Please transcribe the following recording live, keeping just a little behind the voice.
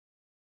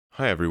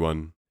Hi,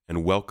 everyone,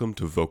 and welcome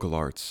to Vocal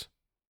Arts,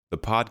 the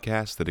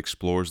podcast that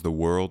explores the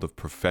world of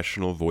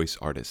professional voice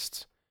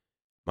artists.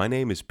 My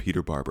name is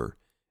Peter Barber,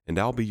 and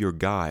I'll be your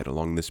guide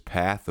along this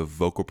path of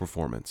vocal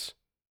performance.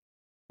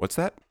 What's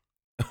that?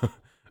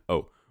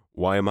 Oh,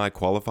 why am I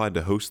qualified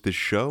to host this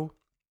show?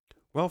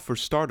 Well, for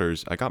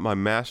starters, I got my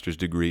master's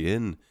degree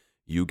in,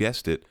 you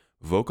guessed it,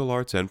 vocal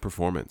arts and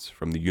performance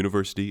from the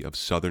University of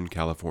Southern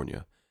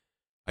California.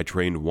 I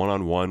trained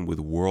one-on-one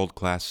with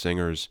world-class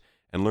singers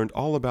and learned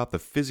all about the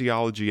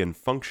physiology and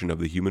function of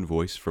the human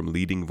voice from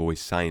leading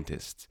voice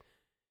scientists.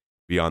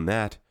 Beyond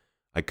that,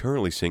 I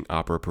currently sing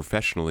opera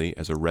professionally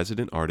as a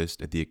resident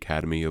artist at the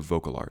Academy of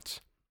Vocal Arts.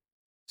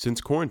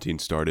 Since quarantine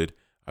started,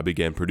 I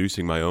began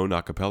producing my own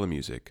a cappella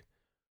music,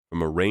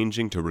 from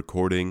arranging to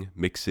recording,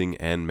 mixing,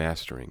 and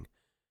mastering.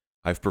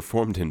 I've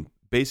performed in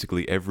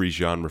basically every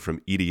genre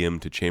from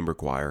EDM to chamber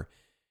choir,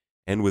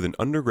 and with an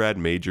undergrad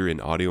major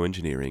in audio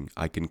engineering,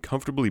 I can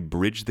comfortably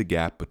bridge the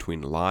gap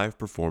between live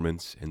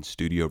performance and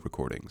studio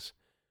recordings.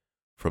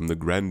 From the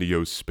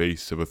grandiose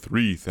space of a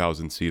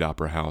 3,000-seat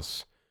opera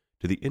house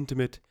to the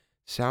intimate,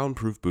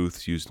 soundproof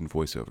booths used in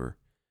voiceover.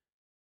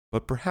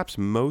 But perhaps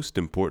most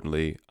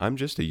importantly, I'm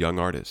just a young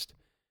artist,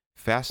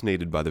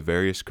 fascinated by the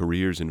various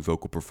careers in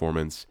vocal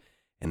performance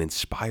and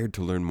inspired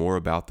to learn more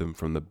about them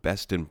from the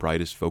best and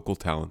brightest vocal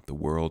talent the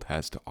world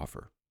has to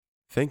offer.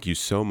 Thank you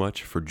so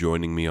much for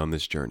joining me on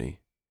this journey.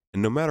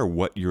 And no matter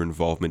what your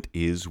involvement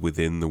is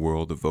within the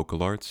world of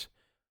vocal arts,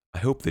 I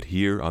hope that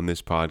here on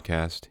this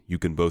podcast you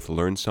can both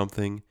learn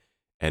something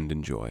and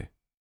enjoy.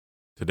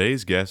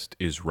 Today's guest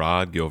is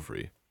Rod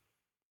Gilfrey.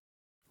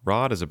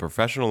 Rod is a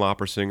professional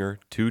opera singer,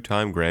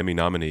 two-time Grammy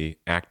nominee,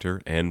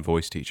 actor, and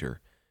voice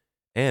teacher,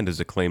 and is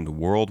acclaimed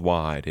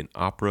worldwide in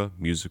opera,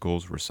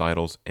 musicals,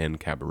 recitals, and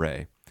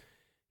cabaret.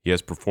 He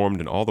has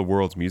performed in all the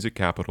world's music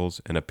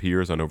capitals and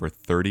appears on over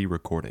 30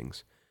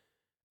 recordings.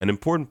 An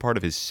important part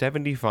of his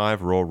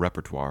 75-role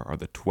repertoire are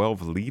the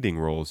 12 leading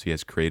roles he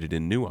has created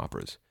in new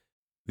operas.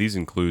 These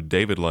include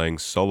David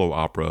Lang's solo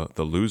opera,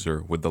 The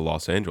Loser, with the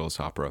Los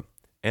Angeles Opera,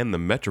 and the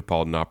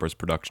Metropolitan Opera's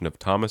production of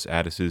Thomas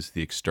Addis's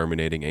The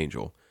Exterminating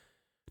Angel.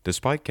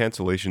 Despite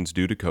cancellations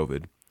due to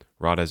COVID,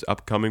 Rod has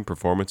upcoming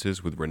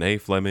performances with Renee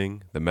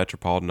Fleming, the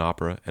Metropolitan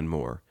Opera, and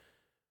more.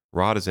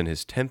 Rod is in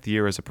his 10th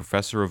year as a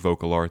professor of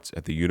vocal arts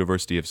at the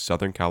University of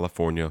Southern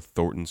California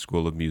Thornton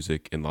School of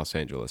Music in Los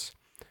Angeles.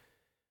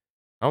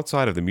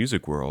 Outside of the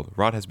music world,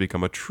 Rod has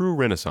become a true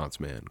Renaissance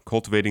man,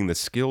 cultivating the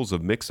skills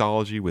of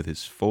mixology with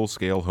his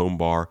full-scale home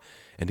bar,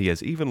 and he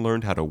has even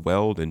learned how to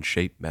weld and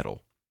shape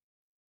metal.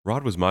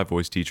 Rod was my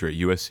voice teacher at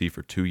USC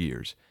for 2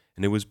 years,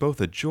 and it was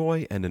both a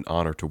joy and an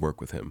honor to work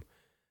with him.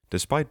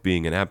 Despite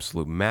being an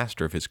absolute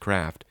master of his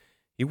craft,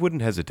 he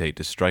wouldn't hesitate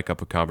to strike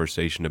up a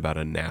conversation about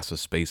a NASA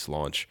space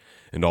launch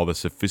and all the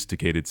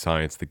sophisticated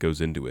science that goes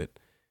into it.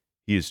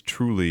 He is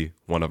truly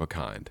one of a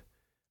kind.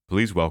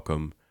 Please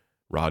welcome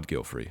Rod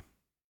Gilfrey.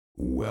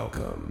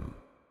 Welcome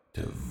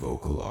to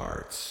Vocal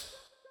Arts.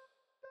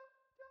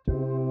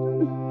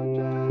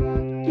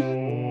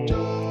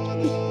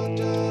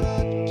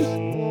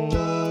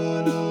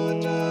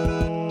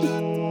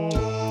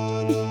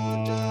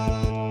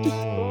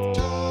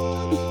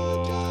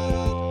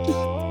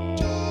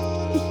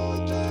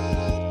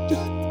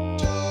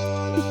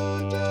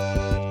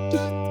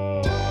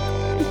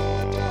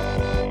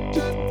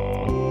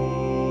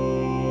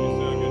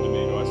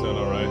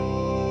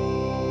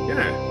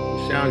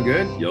 Sound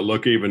good? You'll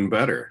look even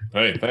better.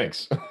 Hey,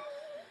 thanks.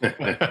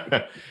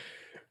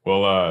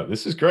 Well,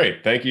 this is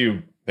great. Thank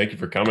you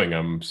for coming.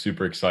 I'm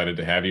super excited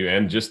to have you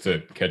and just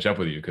to catch up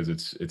with you because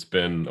it's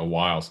been a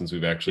while since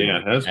we've actually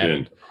it has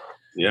been.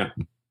 Yeah.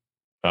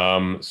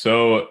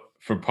 So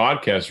for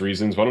podcast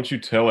reasons, why don't you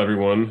tell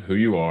everyone who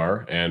you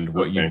are and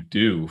what you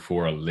do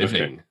for a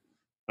living? Okay.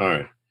 All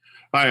right.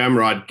 Hi, I'm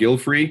Rod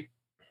Gilfrey.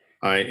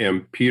 I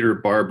am Peter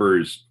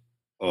Barber's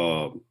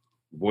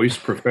voice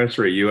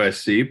professor at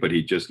USC, but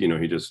he just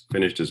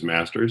finished his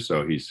master's,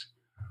 so he's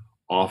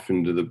off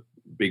into the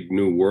big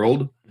new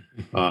world.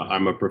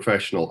 I'm a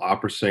professional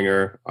opera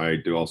singer. I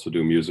also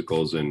do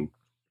musicals and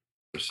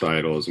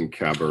recitals and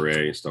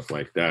cabaret and stuff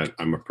like that.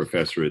 I'm a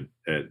professor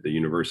at the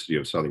University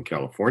of Southern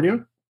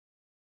California.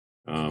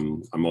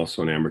 I'm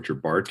also an amateur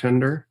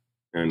bartender,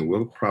 and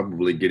we'll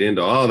probably get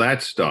into all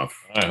that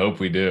stuff. I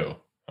hope we do.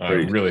 I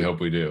really hope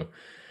we do.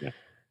 Yeah.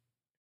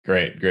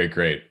 Great.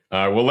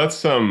 Well,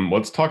 let's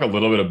talk a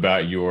little bit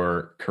about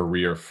your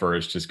career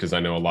first, just because I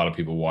know a lot of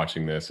people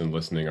watching this and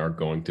listening are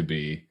going to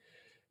be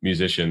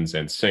musicians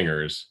and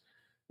singers.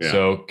 Yeah.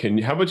 So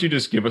how about you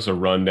just give us a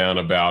rundown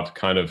about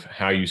kind of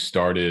how you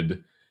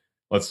started,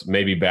 let's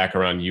maybe back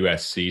around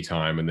USC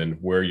time, and then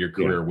where your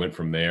career went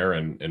from there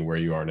and where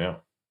you are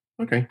now.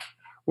 Okay.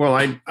 Well,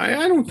 I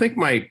don't think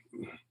my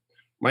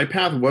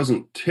path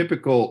wasn't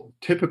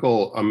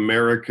typical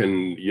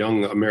American,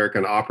 young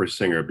American opera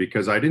singer,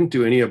 because I didn't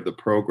do any of the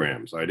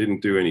programs. I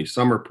didn't do any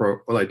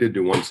I did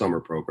do one summer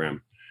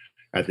program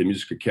at the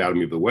Music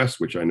Academy of the West,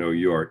 which I know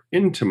you are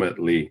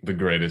intimately the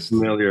greatest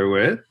familiar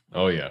with.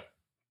 Oh yeah.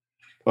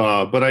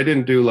 But I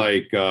didn't do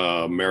like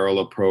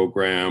Marilla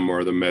program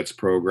or the Mets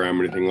program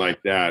or anything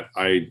like that.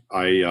 I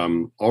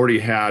already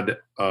had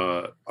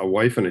a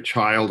wife and a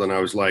child, and I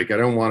was like, I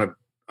don't want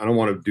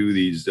to do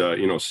these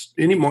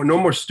anymore. No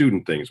more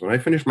student things. When I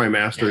finished my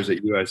master's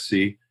at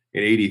USC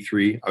in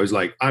 '83, I was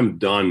like, I'm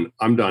done.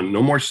 I'm done.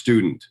 No more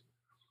student.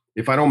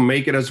 If I don't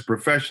make it as a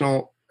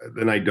professional,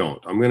 then I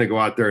don't. I'm going to go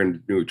out there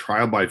and do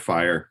trial by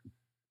fire.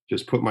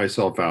 Just put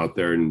myself out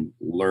there and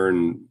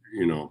learn.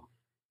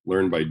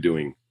 Learn by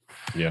doing.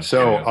 Yeah.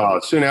 So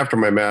soon after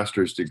my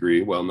master's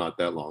degree, well, not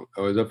that long.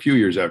 It was a few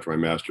years after my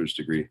master's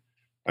degree.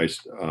 Let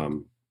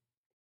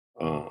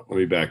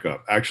me back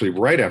up. Actually,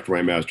 right after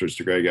my master's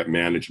degree, I got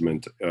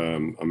management.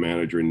 A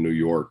manager in New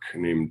York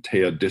named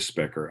Thea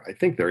Disbecker. I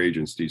think their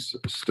agency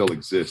still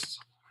exists,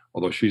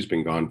 although she's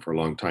been gone for a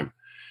long time.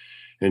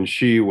 And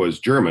she was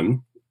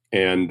German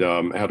and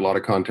had a lot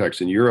of contacts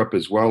in Europe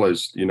as well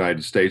as the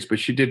United States, but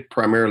she did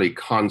primarily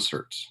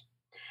concerts,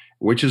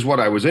 which is what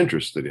I was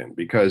interested in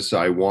because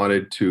I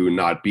wanted to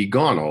not be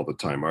gone all the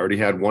time. I already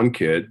had one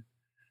kid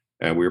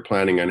and we were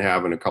planning on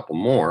having a couple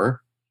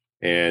more.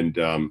 And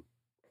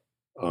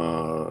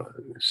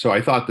so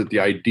I thought that the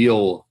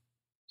ideal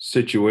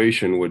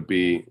situation would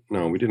be,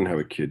 no, we didn't have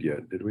a kid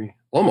yet, did we?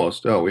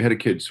 Almost. Oh, we had a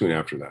kid soon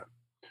after that.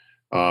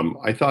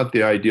 I thought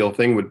the ideal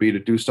thing would be to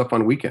do stuff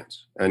on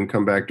weekends and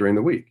come back during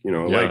the week,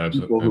 like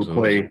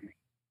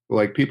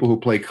people who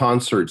play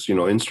concerts,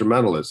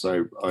 instrumentalists.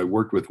 I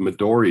worked with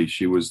Midori.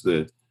 She was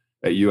at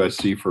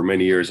USC for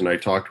many years, and I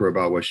talked to her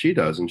about what she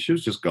does, and she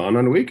was just gone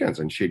on the weekends,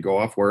 and she'd go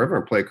off wherever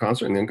and play a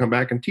concert and then come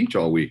back and teach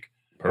all week.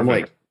 Perfect. I'm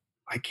like,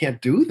 I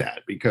can't do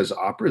that because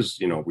operas,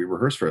 we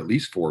rehearse for at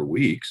least 4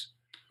 weeks.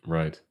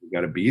 Right. You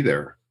got to be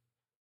there.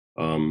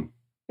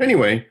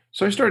 Anyway,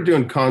 so I started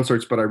doing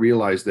concerts, but I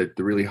realized that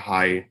the really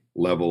high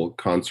level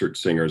concert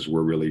singers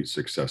were really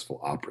successful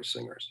opera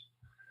singers.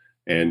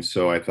 And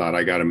so I thought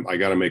I got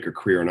to make a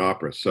career in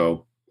opera.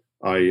 So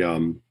I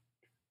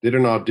did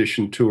an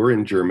audition tour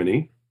in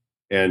Germany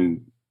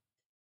and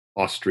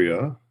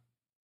Austria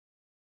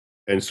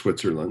and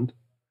Switzerland.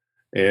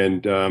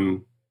 And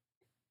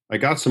I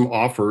got some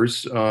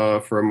offers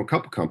from a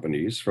couple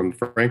companies, from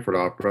Frankfurt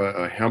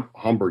Opera,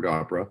 Hamburg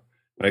Opera.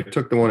 And I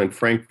took the one in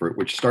Frankfurt,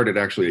 which started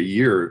actually a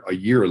year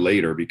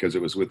later because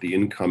it was with the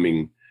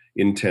incoming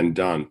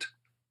intendant,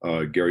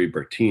 Gary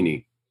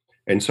Bertini.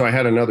 And so I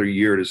had another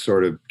year to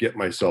sort of get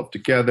myself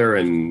together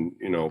and,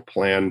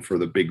 plan for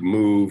the big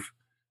move.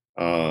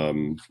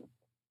 It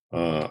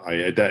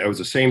was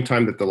the same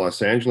time that the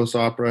Los Angeles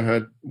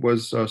Opera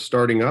was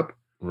starting up.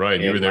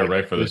 Right. You were there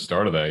right for the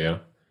start of that. Yeah.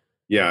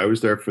 Yeah. I was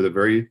there for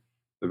the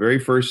very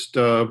first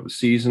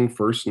season,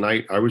 first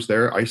night I was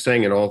there. I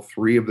sang in all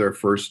 3 of their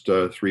first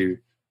 3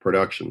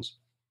 productions.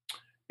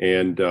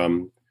 And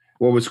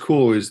what was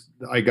cool is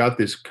I got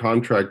this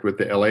contract with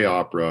the LA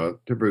Opera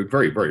to be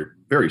very, very,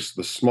 very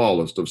the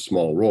smallest of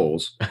small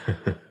roles.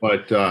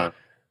 but the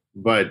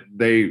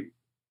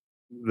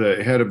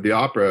head of the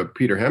opera,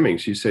 Peter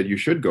Hemmings, he said, you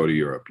should go to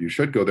Europe. You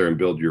should go there and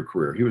build your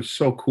career. He was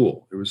so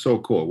cool. It was so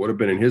cool. It would have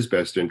been in his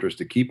best interest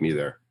to keep me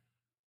there.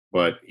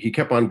 But he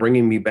kept on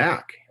bringing me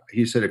back.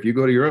 He said, if you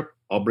go to Europe,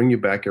 I'll bring you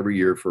back every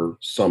year for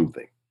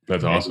something.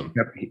 That's awesome.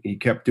 He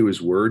kept to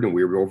his word, and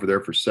we were over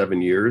there for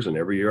 7 years. And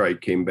every year I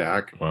came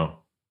back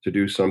to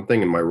do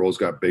something, and my roles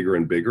got bigger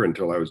and bigger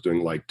until I was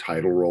doing like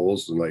title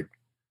roles and like,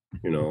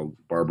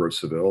 Barbara of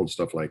Seville and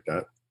stuff like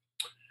that.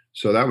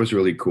 So that was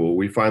really cool.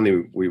 We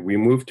finally we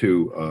moved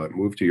to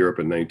Europe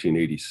in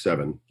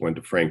 1987. Went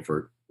to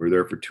Frankfurt. We were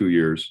there for 2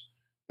 years.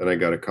 Then I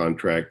got a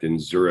contract in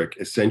Zurich,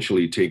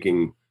 essentially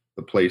taking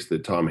the place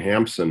that Tom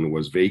Hampson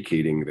was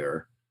vacating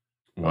there.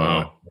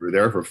 Wow. We were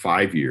there for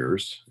 5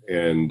 years.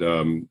 And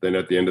then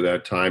at the end of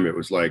that time, it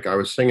was like I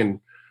was singing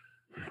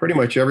pretty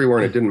much everywhere,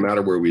 and it didn't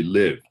matter where we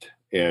lived.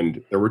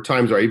 And there were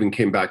times I even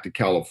came back to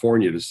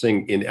California to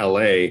sing in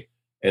LA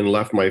and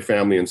left my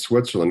family in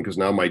Switzerland because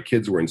now my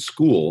kids were in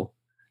school.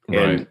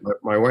 And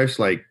my wife's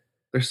like,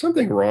 there's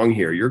something wrong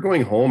here. You're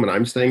going home and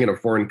I'm staying in a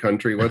foreign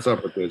country. What's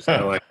up with this?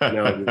 And I'm like,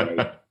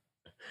 no.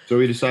 So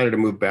we decided to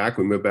move back.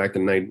 We moved back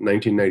in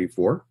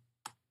 1994.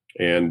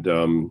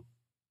 And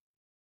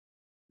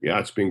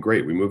it's been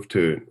great. We moved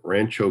to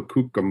Rancho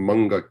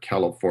Cucamonga,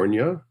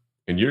 California.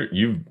 And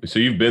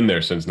you've been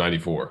there since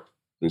 94.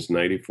 Since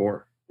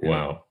 94. Yeah.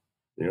 Wow.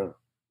 Yeah.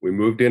 We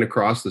moved in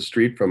across the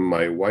street from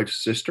my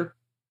wife's sister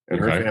and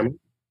her family,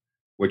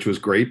 which was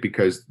great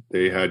because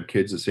they had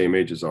kids the same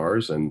age as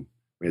ours, and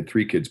we had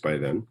 3 kids by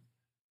then.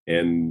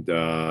 And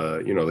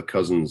the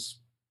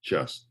cousins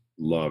just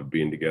loved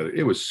being together.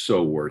 It was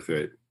so worth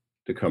it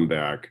to come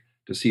back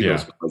to see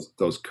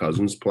those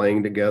cousins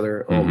playing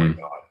together. Oh my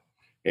God.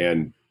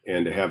 And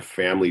to have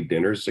family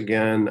dinners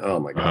again. Oh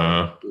my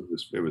God.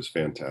 It was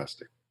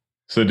fantastic.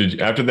 So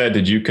after that,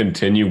 did you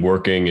continue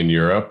working in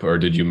Europe, or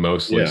did you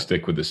mostly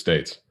stick with the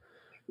States?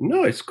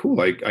 No, it's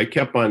cool. I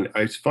kept on.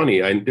 It's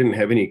funny. I didn't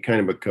have any kind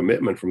of a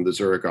commitment from the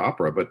Zurich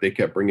Opera, but they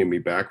kept bringing me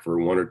back for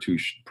 1 or 2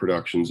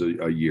 productions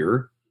a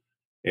year.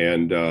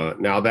 And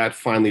now that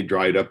finally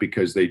dried up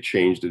because they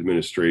changed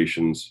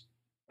administrations.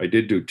 I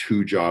did do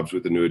 2 jobs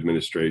with the new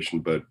administration,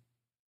 but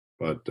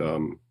but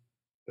don't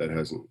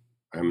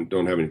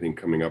have anything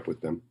coming up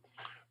with them.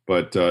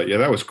 But yeah,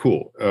 that was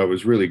cool. It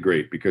was really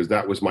great because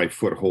that was my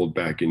foothold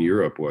back in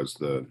Europe was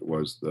the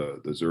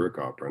Zurich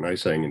Opera, and I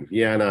sang in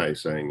Vienna, I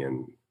sang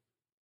in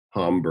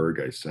Hamburg,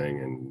 I sang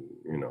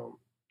in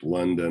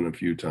London a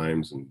few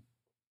times,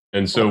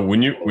 and so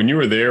when you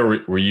were there,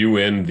 were you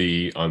in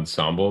the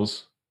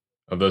ensembles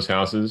of those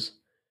houses?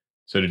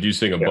 So did you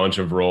sing a bunch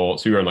of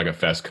roles? So you were on like a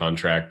fest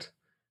contract.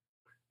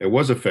 It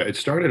was it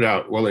started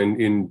out well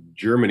in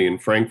Germany, in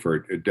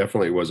Frankfurt. It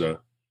definitely was a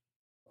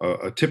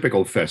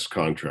typical fest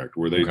contract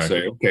where they'd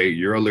say, okay,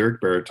 you're a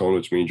lyric baritone,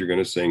 which means you're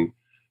going to sing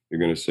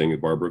the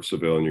Barber of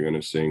Seville, and you're going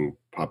to sing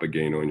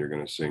Papageno, and you're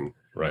going to sing,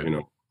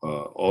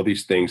 all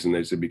these things. And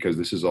they said, because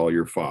this is all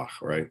your Fach,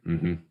 right?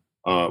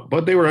 Mm-hmm.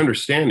 But they were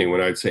understanding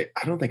when I'd say,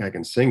 I don't think I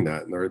can sing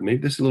that. Or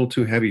maybe this is a little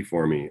too heavy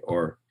for me.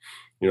 Or,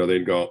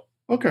 they'd go,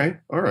 okay,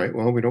 all right,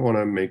 well, we don't want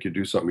to make you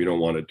do something you don't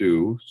want to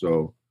do.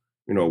 So,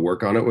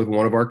 work on it with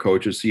one of our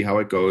coaches, see how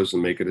it goes,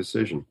 and make a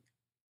decision.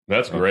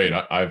 That's great.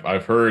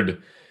 I've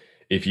heard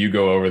if you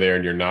go over there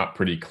and you're not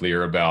pretty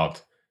clear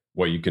about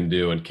what you can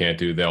do and can't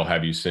do, they'll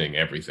have you sing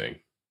everything.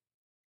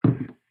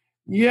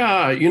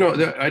 Yeah,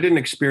 I didn't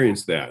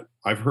experience that.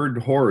 I've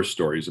heard horror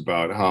stories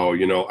about how,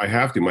 I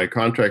have to. My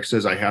contract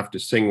says I have to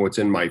sing what's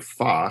in my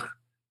Fach,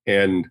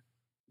 and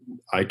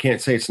I can't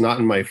say it's not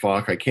in my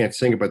Fach. I can't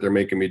sing it, but they're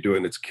making me do it,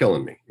 and it's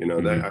killing me.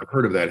 That I've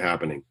heard of that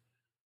happening.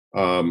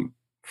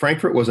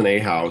 Frankfurt was an A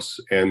house,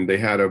 and they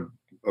had a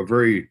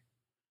very,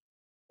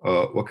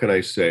 what can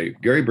I say?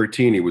 Gary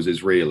Bertini was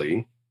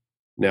Israeli.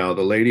 Now,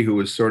 the lady who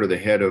was sort of the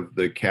head of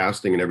the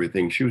casting and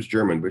everything, she was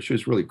German, but she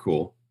was really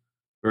cool,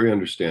 very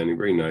understanding,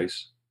 very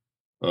nice.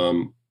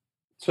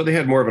 So they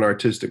had more of an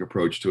artistic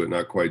approach to it,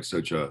 not quite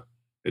such a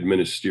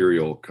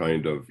administerial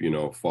kind of,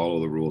 follow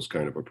the rules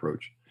kind of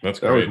approach. That's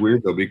great. That was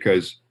weird though,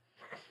 because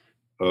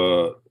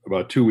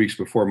about 2 weeks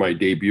before my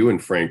debut in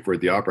Frankfurt,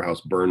 the Opera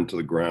House burned to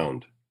the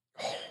ground.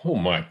 Oh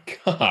my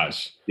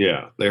gosh!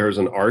 Yeah, there was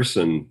an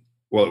arson.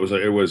 Well,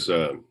 it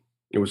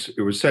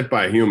was set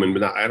by a human,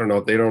 but I don't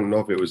know. They don't know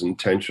if it was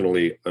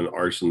intentionally an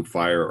arson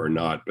fire or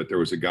not. But there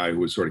was a guy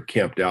who was sort of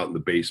camped out in the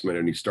basement,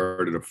 and he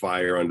started a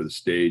fire under the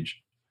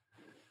stage,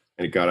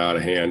 and it got out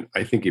of hand.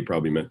 I think he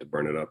probably meant to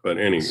burn it up, but in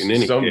any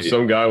case,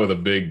 some guy with a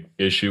big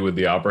issue with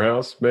the Opera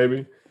House,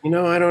 maybe.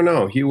 I don't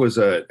know. He was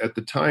at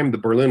the time the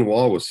Berlin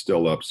Wall was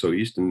still up, so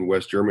East and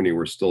West Germany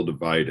were still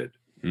divided,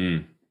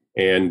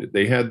 and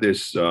they had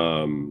this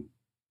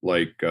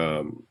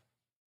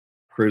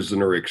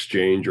prisoner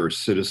exchange or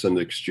citizen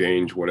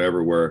exchange,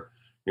 whatever, where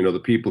the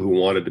people who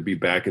wanted to be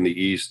back in the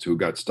East who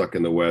got stuck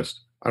in the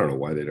West. I don't know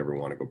why they'd ever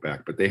want to go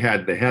back, but they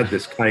had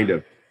this kind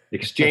of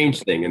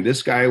exchange thing, and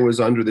this guy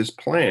was under this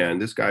plan.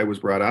 This guy was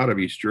brought out of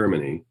East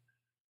Germany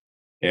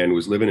and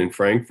was living in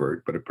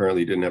Frankfurt, but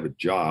apparently didn't have a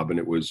job, and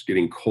it was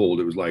getting cold.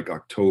 It was like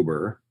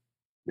October.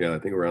 Yeah, I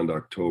think around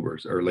October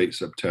or late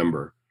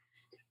September.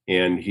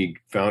 And he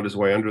found his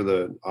way under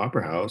the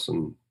Opera House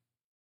and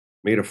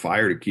made a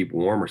fire to keep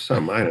warm or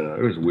something. I don't know.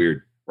 It was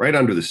weird. Right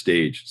under the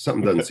stage.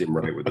 Something doesn't seem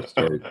right with the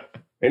story.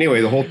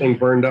 Anyway, the whole thing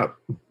burned up.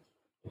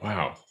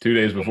 Wow. 2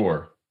 days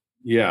before.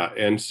 Yeah.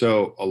 And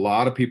so a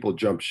lot of people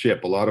jumped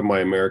ship. A lot of my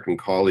American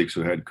colleagues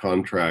who had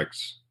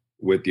contracts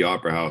with the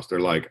Opera House, they're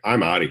like,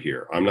 I'm out of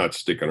here. I'm not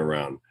sticking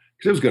around.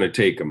 Because it was going to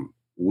take them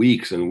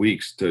weeks and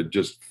weeks to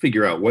just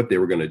figure out what they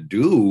were going to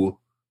do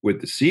with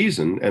the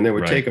season. And it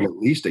would take them at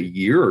least a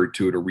year or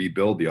two to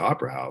rebuild the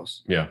Opera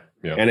House. Yeah.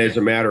 Yeah. And as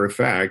a matter of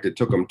fact, it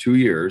took them 2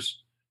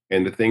 years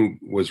and the thing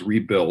was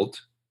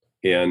rebuilt.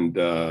 And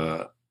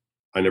I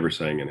never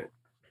sang in it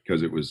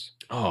because it was,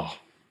 I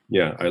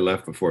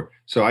left before.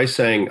 So I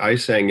sang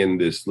in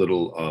this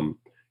little,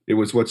 it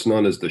was what's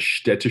known as the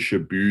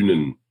Städtische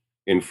Bühnen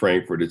in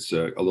Frankfurt. It's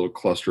a little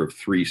cluster of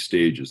 3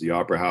 stages, the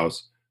Opera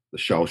House, the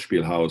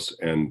Schauspielhaus,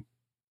 and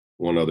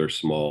one other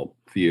small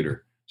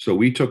theater. So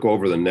we took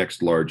over the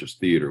next largest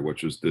theater,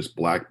 which was this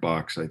black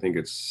box. I think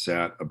it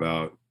sat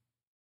about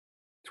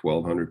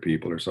 1,200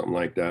 people or something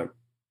like that.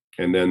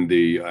 And then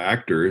the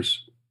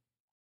actors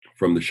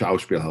from the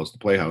Schauspielhaus, the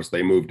Playhouse,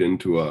 they moved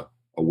into a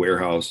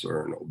warehouse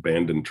or an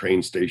abandoned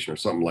train station or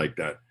something like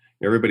that.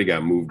 Everybody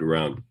got moved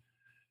around.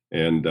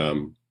 And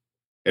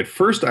at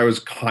first I was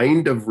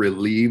kind of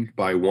relieved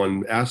by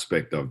one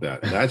aspect of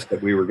that. That's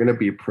that we were going to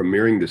be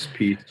premiering this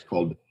piece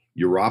called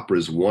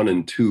Europera's 1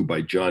 and 2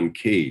 by John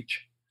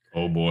Cage.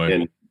 Oh boy.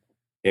 And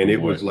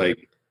it was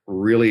like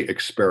really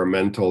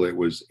experimental. It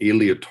was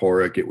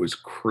aleatoric. It was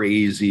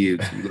crazy.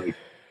 It's like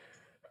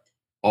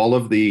all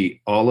of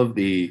the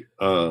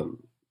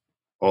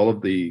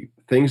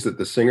things that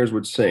the singers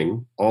would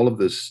sing, all of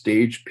the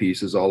stage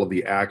pieces, all of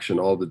the action,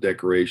 all of the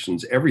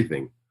decorations,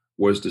 everything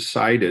was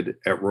decided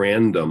at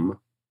random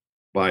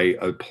by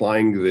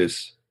applying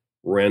this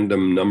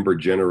random number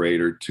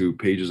generator to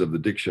pages of the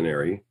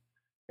dictionary.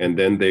 And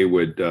then they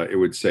would, it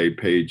would say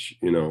page,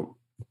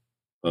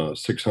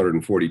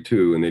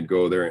 642, and they'd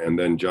go there. And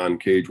then John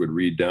Cage would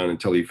read down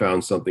until he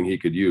found something he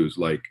could use,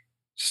 like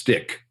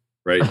stick,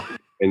 right?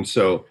 And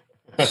so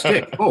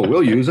stick,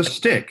 we'll use a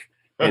stick.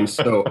 And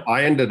so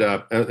I ended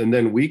up, and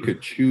then we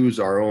could choose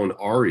our own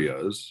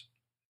arias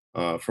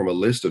from a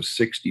list of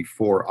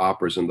 64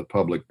 operas in the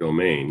public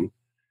domain.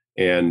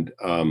 And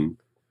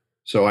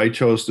so I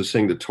chose to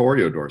sing the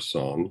Toreador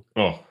song.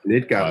 Oh, and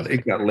it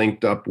got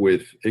linked up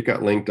with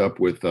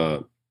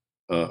a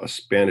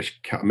Spanish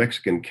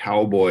Mexican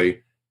cowboy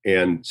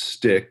and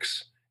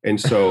Styx. And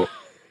so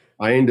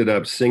I ended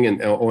up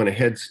singing on a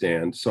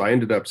headstand. So I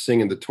ended up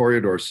singing the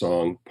Toreador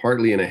song,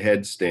 partly in a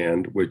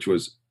headstand, which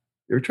was,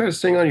 you ever try to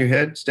sing on your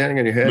head, standing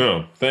on your head?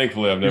 No,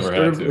 thankfully I've never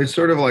had to. It's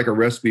sort of like a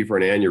recipe for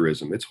an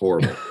aneurysm. It's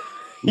horrible.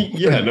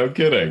 Yeah, no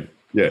kidding.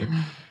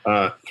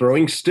 Yeah.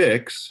 Throwing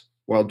sticks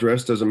while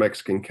dressed as a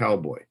Mexican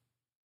cowboy.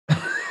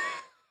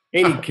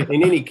 In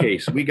any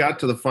case, we got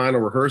to the final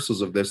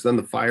rehearsals of this. Then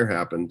the fire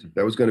happened.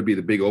 That was going to be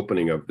the big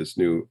opening of this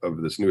new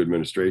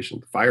administration.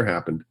 The fire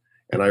happened,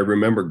 and I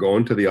remember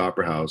going to the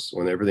opera house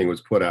when everything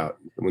was put out,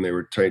 when they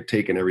were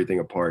taking everything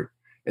apart,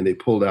 and they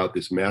pulled out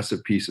this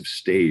massive piece of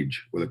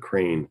stage with a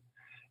crane,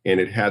 and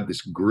it had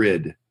this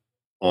grid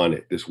on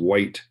it, this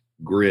white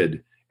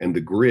grid, and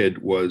the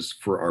grid was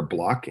for our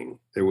blocking.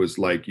 It was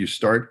like you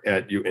enter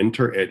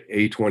at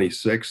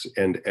A26,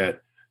 and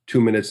at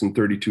 2 minutes and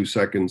 32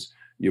 seconds,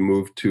 you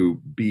move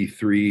to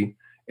B3,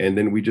 and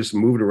then we just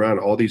moved around.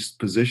 All these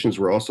positions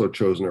were also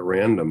chosen at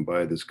random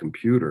by this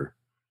computer,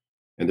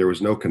 and there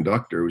was no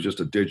conductor. It was just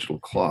a digital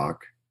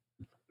clock.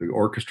 The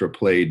orchestra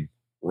played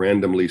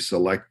randomly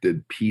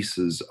selected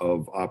pieces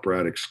of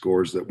operatic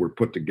scores that were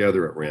put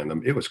together at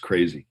random. It was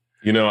crazy.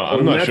 I'm not sure.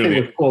 When that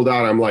thing was pulled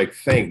out, I'm like,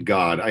 thank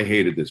God, I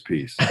hated this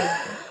piece.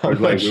 I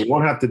was like, we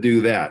won't have to do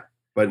that.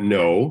 But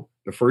no,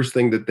 the first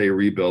thing that they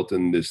rebuilt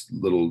in this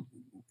little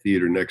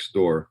theater next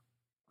door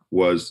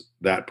was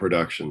that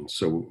production.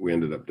 So we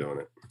ended up doing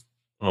it.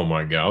 Oh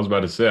my God. I was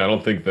about to say, I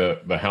don't think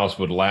the house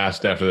would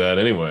last after that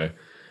anyway.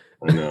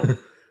 I know.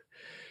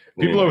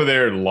 People over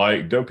there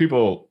don't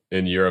people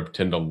in Europe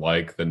tend to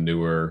like the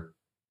newer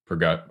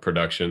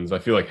productions? I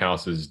feel like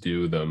houses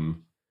do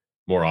them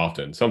more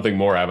often, something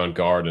more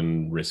avant-garde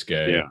and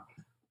risque.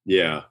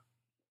 Yeah.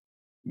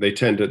 They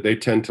tend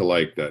to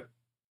like that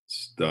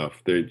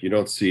stuff. You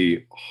don't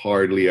see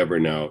hardly ever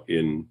now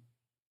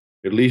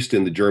at least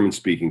in the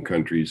German-speaking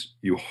countries,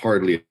 you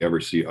hardly ever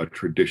see a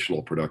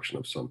traditional production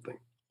of something.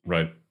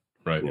 Right.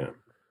 Yeah.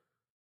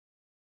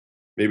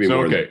 Maybe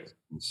more in the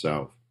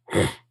South.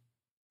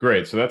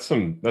 Great. So that's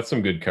some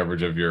good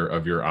coverage of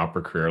your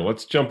opera career.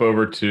 Let's jump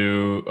over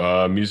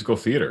to musical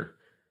theater.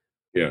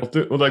 Yeah.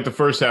 We'll like the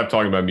first half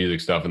talking about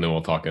music stuff, and then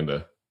we'll talk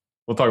about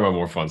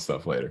more fun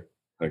stuff later.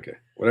 Okay.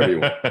 Whatever you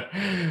want.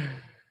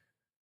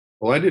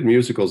 Well, I did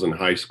musicals in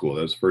high school.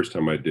 That was the first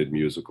time I did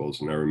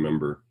musicals, and I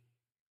remember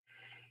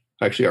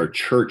actually our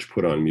church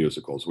put on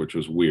musicals, which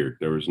was weird.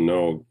 There was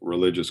no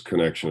religious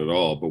connection at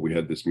all, but we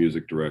had this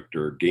music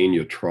director,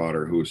 Gania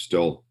Trotter, who is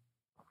still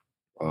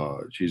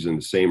she's in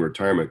the same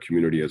retirement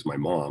community as my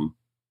mom.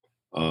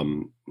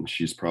 And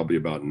she's probably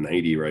about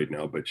 90 right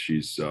now, but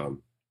she's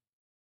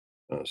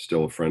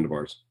still a friend of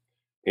ours.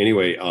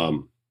 Anyway,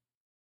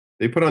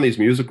 they put on these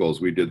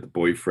musicals. We did The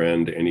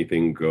Boyfriend,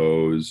 Anything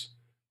Goes.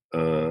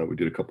 We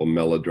did a couple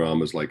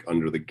melodramas like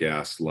Under the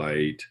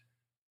Gaslight.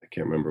 I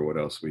can't remember what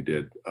else we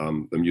did.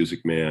 The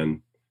Music Man.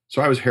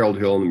 So I was Harold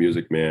Hill in The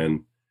Music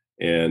Man.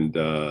 And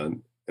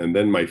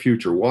then my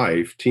future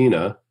wife,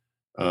 Tina,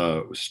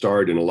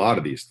 starred in a lot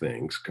of these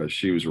things because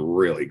she was a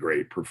really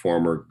great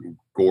performer,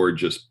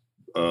 gorgeous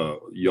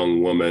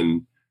young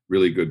woman,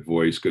 really good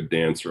voice, good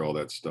dancer, all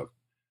that stuff.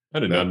 I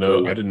did not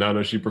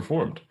know she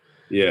performed.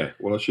 Yeah,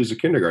 well, she's a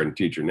kindergarten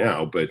teacher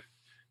now, but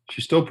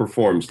she still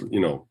performs.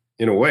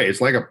 In a way, it's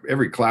like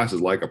every class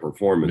is like a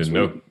performance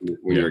when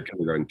you're a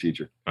kindergarten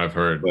teacher. I've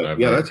heard.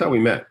 That's how we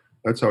met.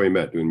 That's how we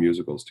met, doing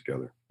musicals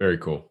together. Very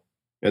cool.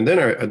 And then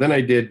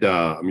I did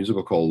a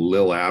musical called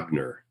Lil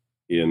Abner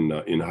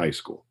in high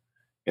school.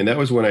 And that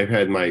was when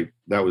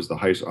that was the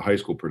high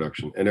school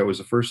production. And it was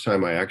the first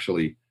time I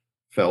actually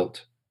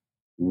felt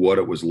what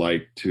it was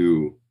like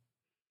to,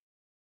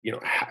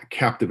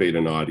 captivate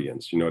an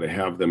audience, to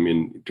have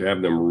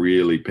them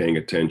really paying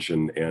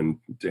attention and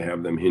to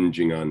have them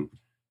hinging on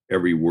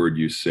every word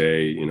you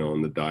say,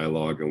 in the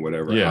dialogue and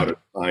whatever, how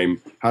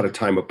to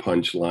time a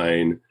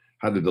punchline,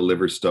 how to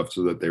deliver stuff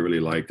so that they really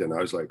liked it. And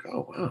I was like,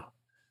 oh, wow,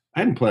 I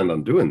hadn't planned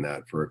on doing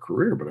that for a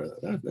career,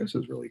 but this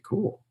is really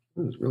cool.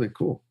 This is really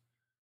cool.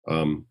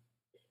 And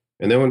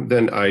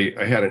then I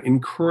had an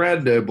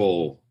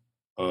incredible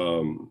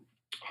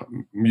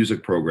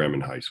music program in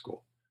high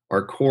school.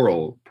 Our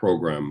choral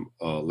program,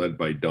 led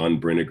by Don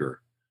Briniger,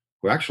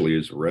 who actually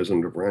is a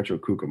resident of Rancho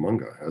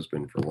Cucamonga, has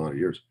been for a lot of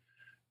years,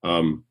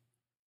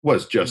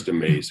 was just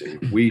amazing.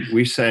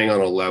 We sang on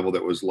a level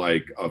that was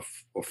like a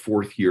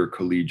fourth-year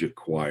collegiate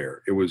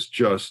choir. It was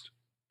just,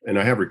 and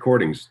I have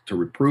recordings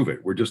to prove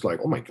it. We're just like,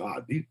 oh my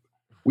God,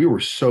 we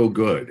were so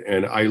good.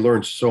 And I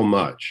learned so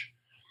much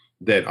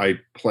that I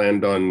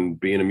planned on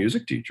being a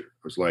music teacher. I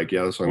was like,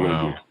 yeah, that's what I'm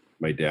going to do.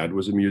 My dad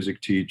was a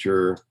music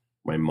teacher.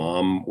 My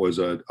mom was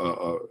a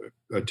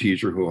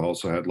teacher who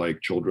also had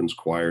like children's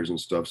choirs and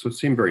stuff. So it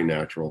seemed very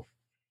natural.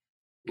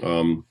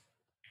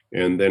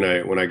 And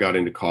then when I got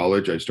into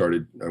college, I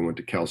went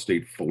to Cal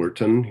State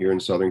Fullerton here in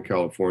Southern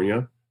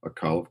California, a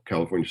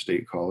California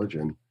State College,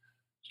 and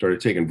started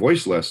taking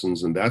voice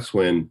lessons. And that's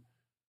when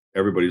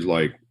everybody's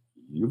like,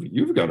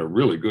 you've got a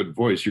really good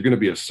voice. You're going to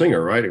be a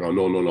singer, right? I go,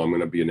 no, I'm going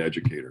to be an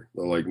educator.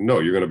 They're like, no,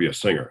 you're going to be a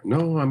singer.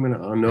 No,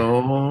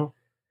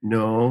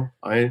 no,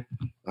 I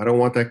don't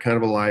want that kind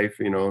of a life,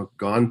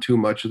 gone too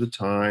much of the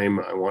time.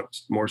 I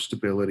want more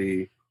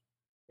stability.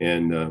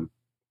 And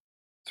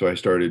so I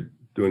started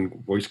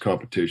doing voice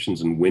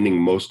competitions and winning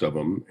most of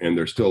them. And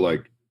they're still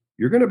like,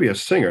 you're going to be a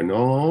singer.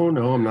 No,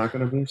 I'm not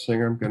going to be a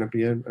singer. I'm going to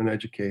be an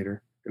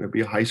educator. I'm going to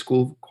be a high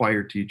school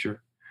choir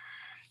teacher.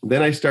 And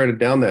then I started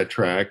down that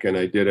track, and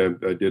I did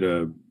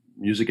a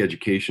music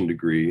education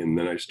degree. And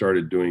then I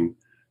started doing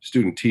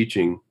student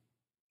teaching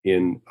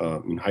in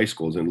high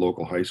schools, in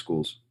local high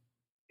schools,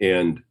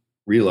 and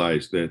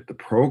realized that the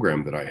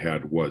program that I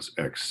had was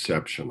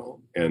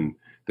exceptional, and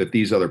that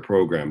these other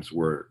programs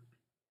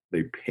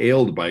they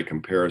paled by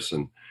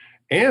comparison.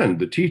 And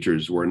the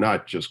teachers were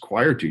not just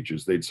choir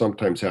teachers. They'd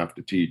sometimes have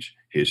to teach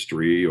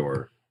history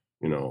or,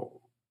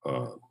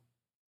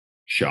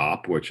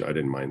 shop, which I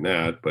didn't mind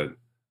that, but,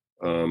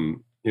 a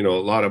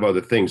lot of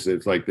other things.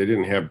 It's like they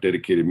didn't have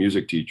dedicated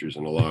music teachers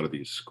in a lot of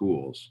these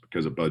schools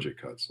because of budget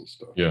cuts and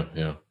stuff.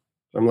 Yeah.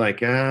 I'm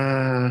like,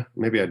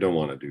 maybe I don't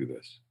want to do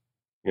this,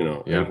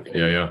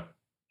 Yeah.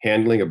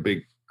 Handling a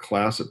big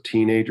class of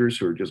teenagers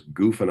who are just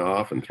goofing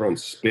off and throwing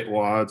spit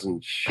wads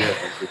and shit.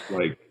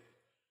 I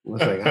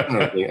was like, I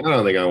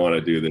don't think I want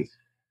to do this.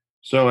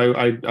 So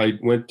I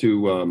went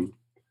to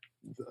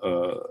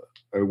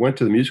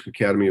the Music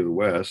Academy of the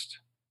West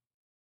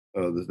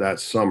that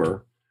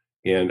summer,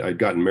 and I'd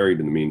gotten married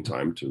in the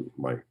meantime to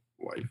my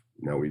wife.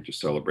 Now we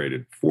just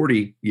celebrated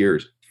 40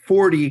 years.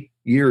 40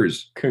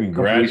 years.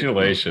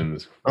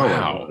 Congratulations.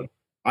 Wow.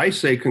 I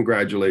say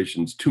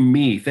congratulations to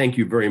me. Thank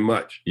you very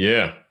much.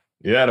 Yeah.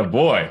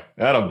 Attaboy.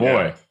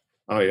 Yeah.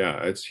 Oh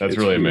yeah. It's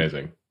really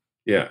amazing.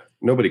 Yeah.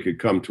 Nobody could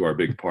come to our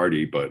big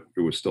party, but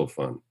it was still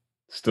fun.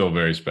 Still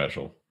very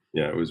special.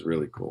 Yeah, it was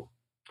really cool.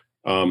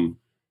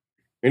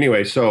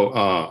 Anyway, so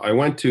I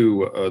went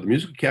to the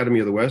Music Academy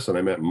of the West, and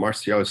I met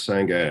Martial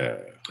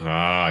Sanger.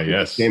 Ah,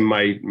 yes. He became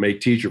my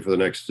teacher for the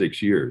next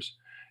 6 years.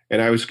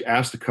 And I was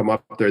asked to come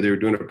up there. They were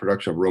doing a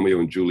production of Romeo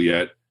and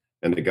Juliet,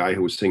 and the guy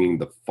who was singing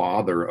the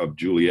father of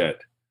Juliet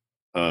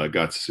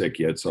got sick.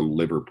 He had some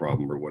liver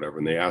problem or whatever,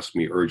 and they asked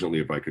me urgently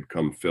if I could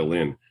come fill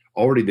in.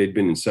 Already they'd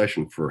been in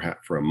session for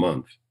a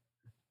month.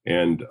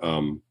 And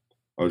I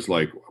was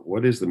like,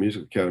 what is the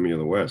Music Academy of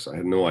the West? I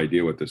had no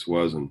idea what this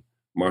was. And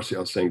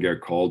Martial Sanger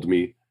called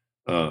me.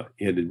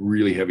 He had a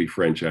really heavy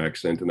French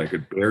accent, and I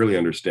could barely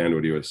understand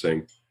what he was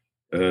saying.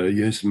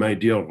 Yes, my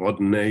dear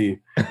Rodney,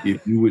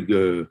 if you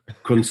would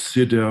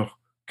consider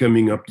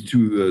coming up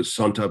to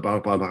Santa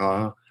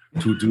Barbara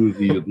to do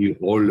the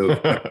role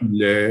of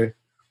Capulet.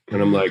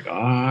 And I'm like,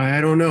 I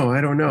don't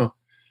know.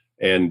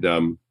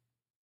 And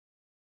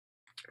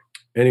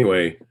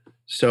anyway,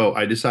 so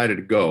I decided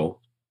to go,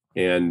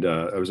 and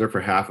I was there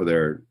for half of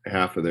their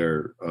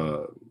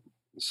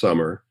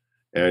summer,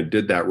 and I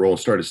did that role and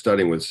started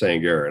studying with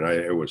Sanger, and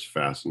it was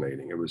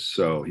fascinating. He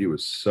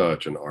was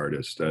such an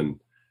artist and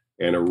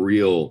a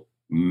real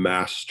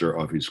master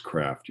of his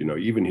craft.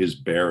 Even his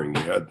bearing,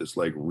 he had this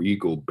like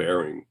regal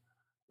bearing,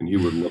 and he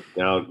would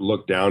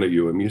look down at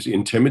you. I mean, he was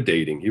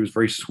intimidating. He was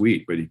very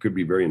sweet, but he could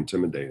be very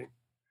intimidating.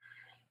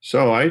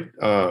 So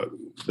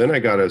then I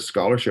got a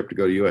scholarship to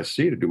go to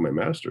USC to do my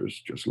master's,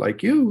 just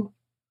like you.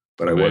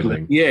 But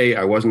Amazing.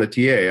 I wasn't a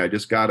TA. I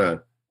just got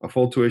a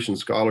full tuition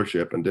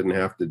scholarship and didn't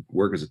have to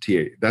work as a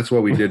TA. That's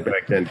what we did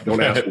back then.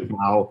 Don't ask me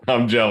how.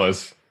 I'm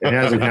jealous. It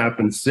hasn't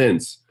happened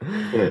since.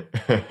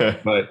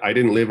 But I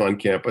didn't live on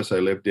campus.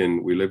 We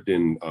lived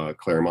in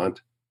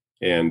Claremont,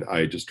 and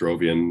I just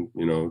drove in,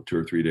 2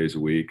 or 3 days a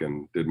week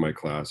and did my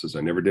classes.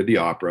 I never did the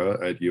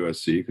opera at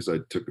USC because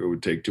it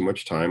would take too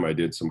much time. I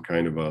did some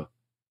kind of a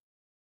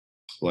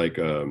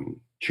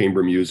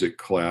chamber music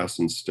class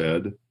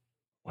instead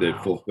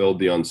that fulfilled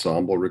the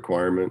ensemble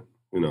requirement.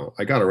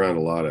 I got around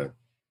a lot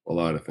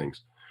of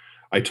things.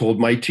 I told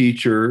my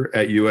teacher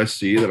at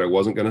USC that I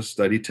wasn't going to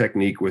study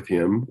technique with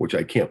him, which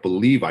I can't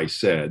believe I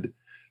said.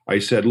 I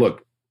said,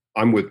 look,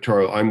 I'm with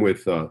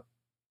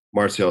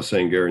Martial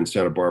Sanger in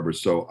Santa Barbara,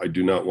 so I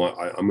do not want,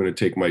 I'm going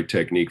to take my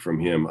technique from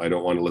him. I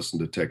don't want to listen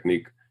to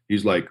technique.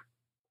 He's like,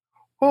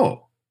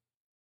 oh,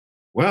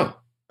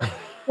 well,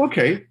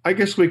 okay, I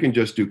guess we can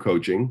just do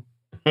coaching.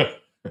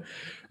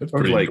 That's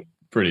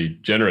pretty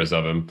generous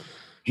of him.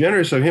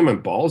 Generous of him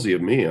and ballsy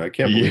of me. I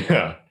can't believe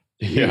it.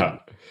 Yeah.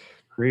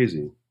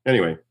 Crazy.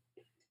 Anyway.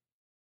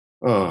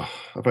 You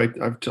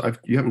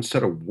haven't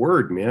said a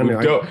word, man.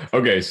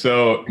 Okay,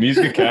 so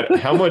Music Academy,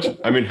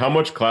 how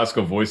much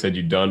classical voice had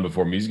you done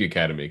before Music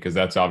Academy? Because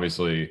that's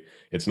obviously,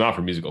 it's not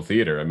for musical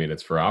theater. I mean,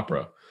 it's for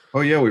opera.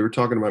 Oh yeah, we were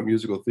talking about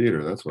musical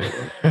theater. That's what it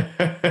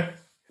was.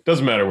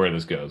 Doesn't matter where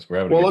this goes.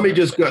 Let me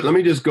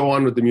just go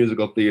on with the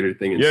musical theater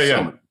thing.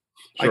 Yeah.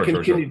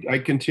 Sure, I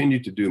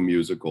continued to do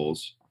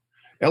musicals.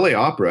 LA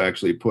Opera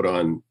actually put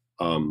on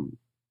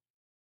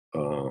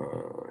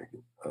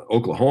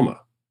Oklahoma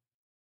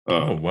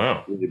Oh,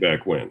 wow. Way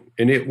back when.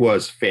 And it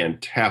was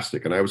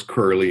fantastic. And I was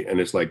Curly, and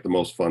it's like the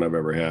most fun I've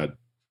ever had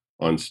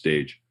on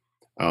stage.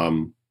 They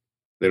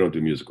don't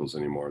do musicals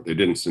anymore. They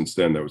didn't since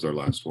then. That was our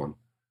last one.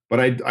 But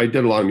I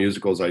did a lot of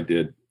musicals. I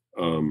did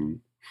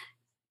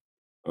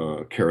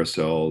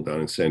Carousel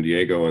down in San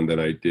Diego, and then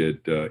I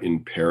did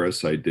in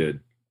Paris. I did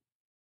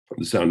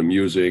The Sound of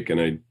Music,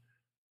 and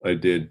I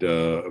did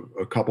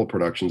a couple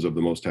productions of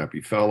The Most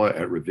Happy Fella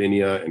at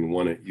Ravinia and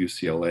one at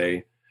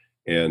UCLA.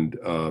 And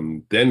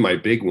then my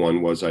big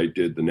one was I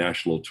did the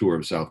national tour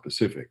of South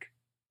Pacific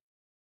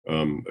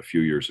a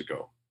few years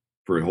ago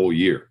for a whole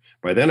year.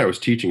 By then I was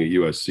teaching at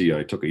USC, and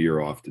I took a year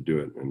off to do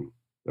it, and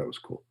that was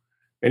cool.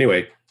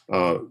 Anyway,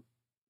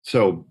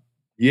 so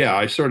yeah,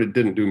 I sort of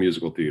didn't do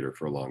musical theater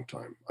for a long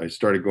time. I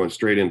started going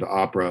straight into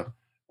opera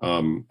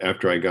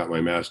after I got my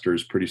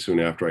master's, pretty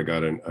soon after I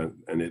got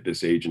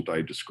this agent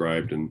I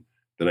described, and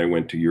then I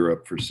went to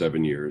Europe for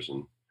 7 years.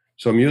 And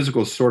so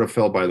musicals sort of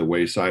fell by the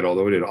wayside,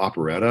 although I did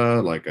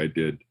operetta, like I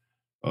did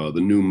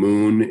The New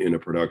Moon in a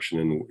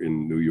production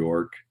in New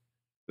York,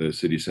 the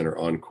City Center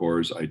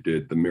Encores. I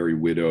did The Merry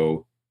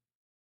Widow,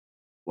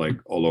 like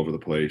all over the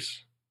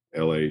place,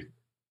 LA,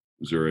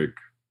 Zurich,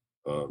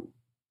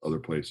 other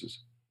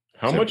places.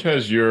 How much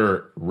has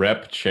your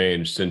rep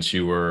changed since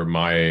you were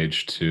my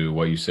age to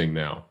what you sing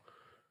now,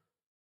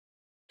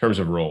 in terms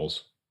of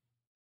roles?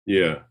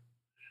 Yeah.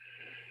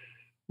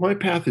 My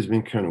path has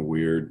been kind of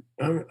weird.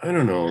 I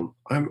don't know.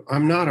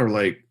 I'm not a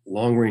like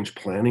long range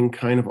planning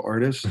kind of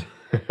artist.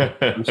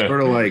 I'm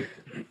sort of like,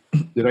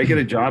 did I get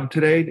a job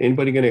today?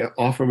 Anybody going to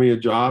offer me a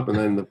job? And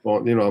then the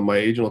phone, my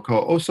agent will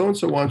call, oh,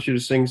 so-and-so wants you to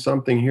sing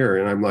something here.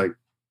 And I'm like,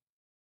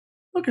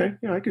 okay,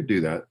 yeah, I could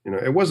do that.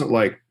 It wasn't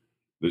like,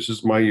 this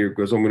is my year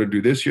because I'm going to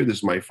do this year. This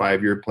is my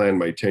 5-year plan,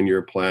 my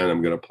 10-year plan.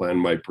 I'm going to plan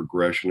my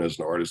progression as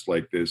an artist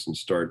like this and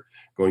start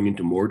going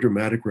into more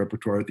dramatic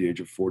repertoire at the age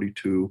of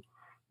 42,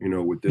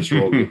 with this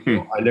role.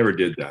 I never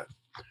did that.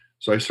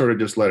 So I sort of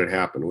just let it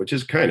happen, which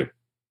is kind of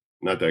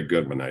not that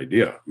good of an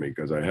idea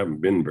because I haven't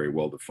been very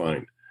well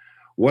defined.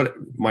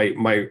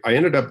 I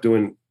ended up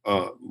doing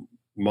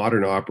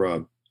modern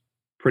opera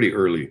pretty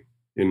early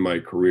in my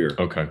career.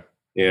 Okay.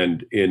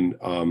 And in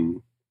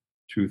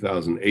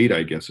 2008,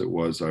 I guess it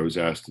was, I was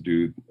asked to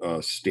do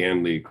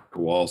Stanley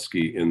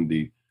Kowalski in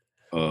the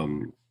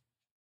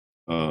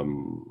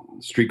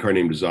Streetcar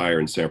Named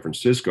Desire in San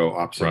Francisco,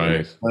 opposite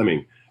Right.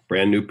 Fleming.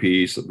 Brand new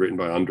piece written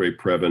by Andre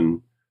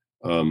Previn.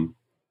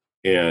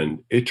 And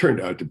it turned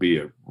out to be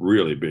a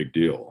really big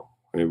deal.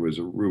 It was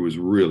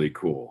really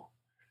cool.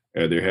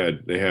 They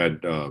had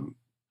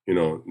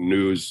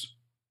news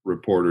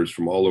reporters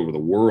from all over the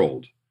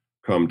world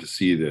come to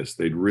see this.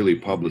 They'd really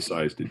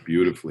publicized it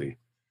beautifully.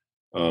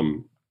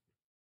 And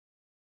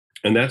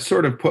that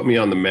sort of put me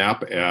on the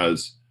map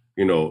as,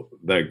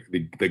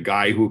 the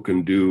guy who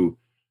can do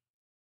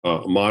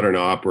modern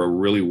opera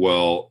really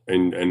well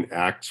and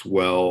acts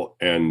well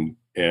and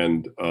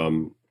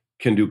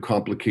can do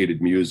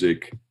complicated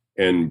music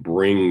and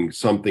bring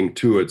something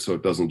to it so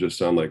it doesn't just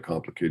sound like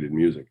complicated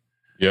music.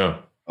 Yeah.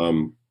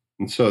 And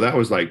so that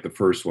was like the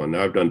first one.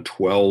 Now I've done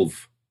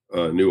 12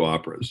 new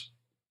operas.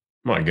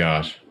 My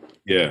gosh.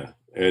 Yeah.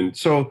 And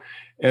so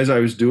as I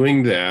was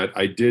doing that,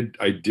 I did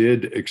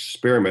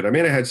experiment. I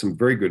mean, I had some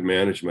very good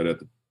management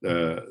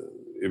at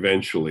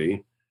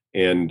eventually,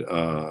 and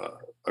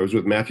I was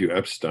with Matthew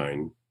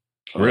Epstein.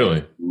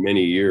 Really?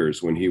 Many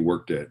years when he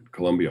worked at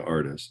Columbia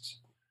Artists,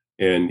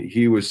 and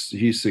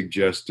he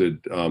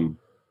suggested.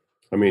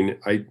 I mean,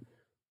 I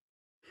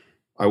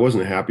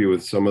wasn't happy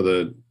with some of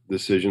the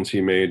decisions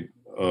he made,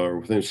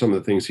 or some of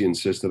the things he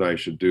insisted I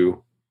should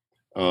do.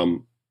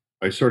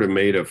 I sort of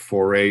made a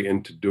foray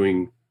into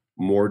doing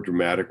more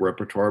dramatic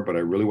repertoire, but I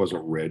really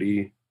wasn't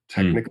ready.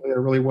 Technically, I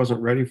really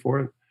wasn't ready for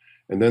it.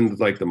 And then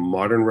like the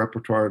modern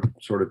repertoire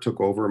sort of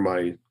took over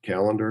my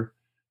calendar.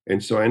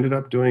 And so I ended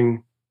up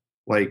doing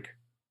like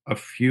a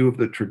few of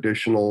the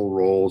traditional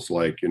roles,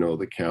 like,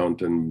 the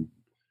Count and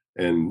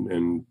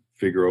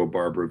Figaro,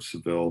 Barber of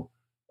Seville,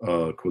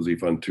 Così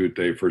fan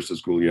tutte, first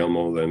as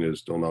Guglielmo, then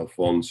as Don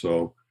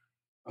Alfonso,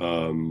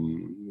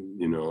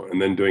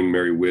 and then doing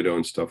Merry Widow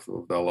and stuff, a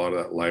lot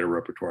of that lighter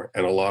repertoire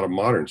and a lot of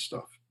modern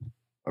stuff.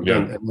 I've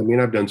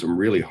done some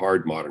really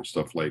hard modern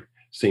stuff like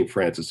St.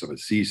 Francis of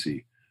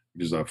Assisi,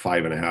 which is a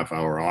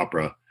 5.5-hour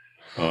opera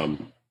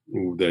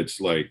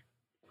that's like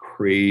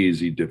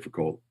crazy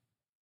difficult.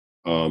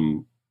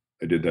 I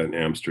did that in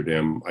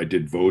Amsterdam. I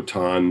did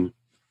Wotan,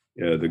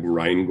 the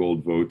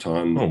Rheingold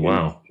Wotan in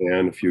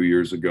Japan a few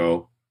years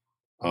ago.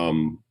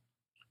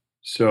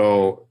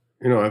 So,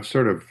 I've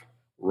sort of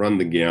run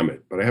the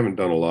gamut, but I haven't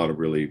done a lot of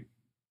really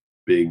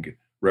big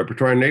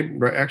repertoire,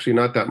 and actually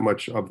not that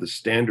much of the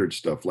standard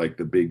stuff like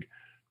the big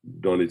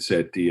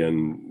Donizetti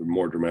and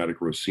more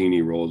dramatic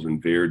Rossini roles in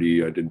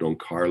Verdi. I did Don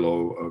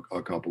Carlo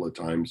a couple of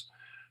times,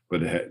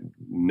 but had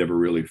never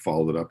really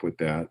followed it up with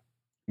that.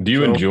 Do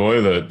you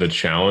enjoy the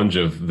challenge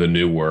of the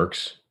new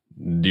works?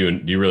 Do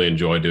you really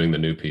enjoy doing the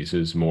new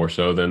pieces more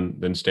so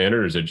than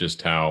standard, or is it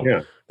just how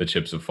the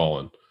chips have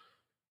fallen?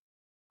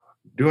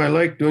 Do I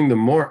like doing them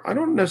more? I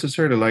don't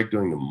necessarily like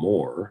doing them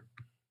more.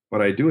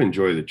 but I do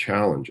enjoy the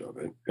challenge of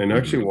it. And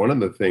actually, one of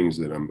the things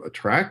that I'm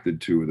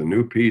attracted to with a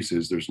new piece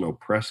is there's no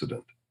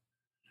precedent.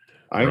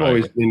 I've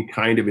always Right. been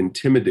kind of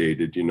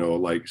intimidated,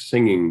 like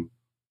singing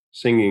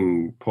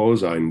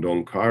Posa in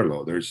Don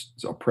Carlo. There's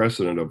a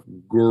precedent of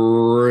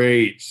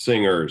great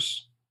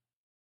singers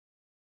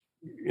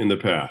in the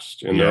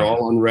past, and they're Yeah.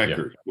 all on Yeah.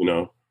 record.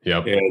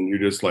 Yep. And you're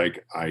just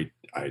like, I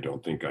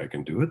don't think I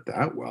can do it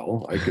that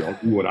well. I'll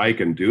do what I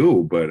can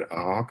do, but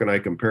how can I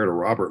compare to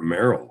Robert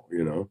Merrill?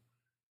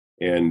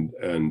 And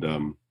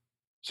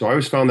so I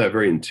always found that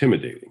very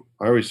intimidating.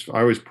 I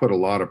always put a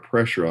lot of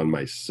pressure on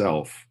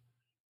myself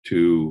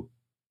to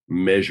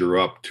measure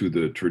up to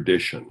the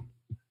tradition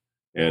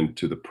and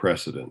to the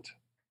precedent.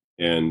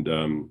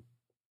 And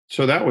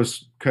so that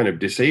was kind of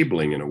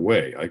disabling in a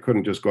way. I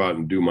couldn't just go out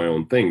and do my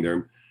own thing.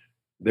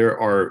 There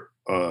are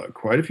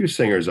quite a few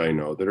singers I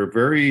know that are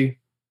very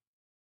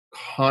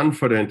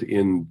confident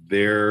in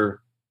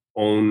their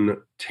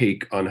own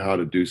take on how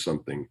to do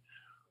something.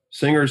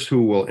 Singers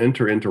who will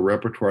enter into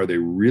repertoire they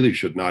really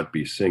should not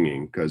be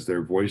singing because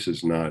their voice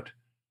is not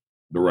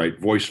the right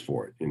voice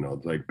for it.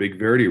 Like Big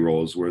Verdi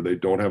roles where they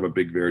don't have a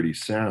Big Verdi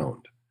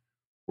sound,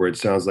 where it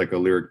sounds like a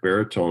lyric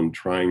baritone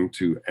trying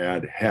to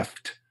add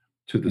heft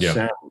to the Yeah.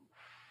 sound.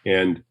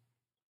 And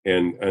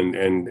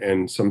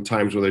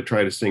sometimes where they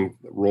try to sing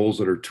roles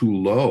that are too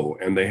low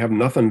and they have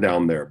nothing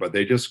down there, but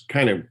they just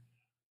kind of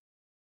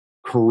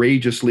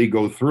courageously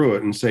go through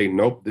it and say,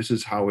 nope, this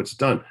is how it's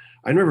done.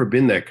 I've never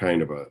been that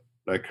kind of a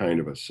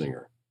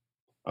singer.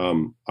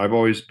 I've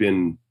always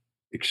been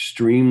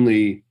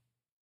extremely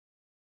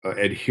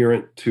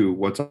adherent to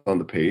what's on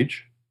the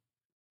page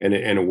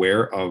and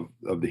aware of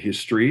the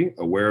history,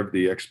 aware of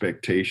the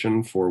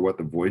expectation for what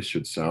the voice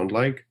should sound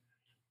like.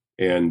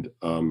 And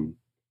I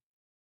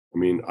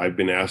mean, I've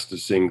been asked to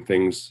sing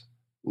things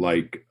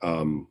like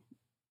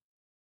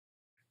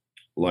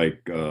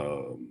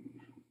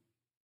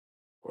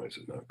why is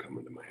it not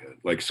coming to my head?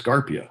 Like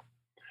Scarpia.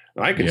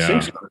 I can sing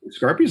Yeah. Scarpia.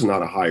 Scarpia's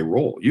not a high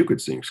role. You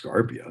could sing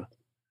Scarpia,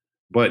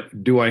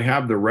 but do I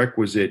have the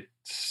requisite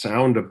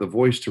sound of the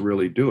voice to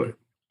really do it?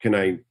 Can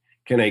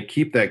I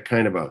keep that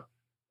kind of a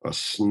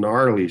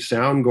snarly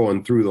sound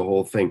going through the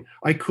whole thing?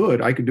 I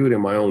could do it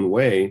in my own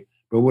way,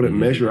 but would it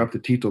measure up to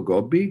Tito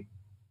Gobbi?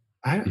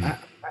 I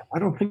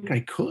don't think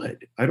I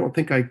could. I don't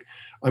think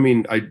I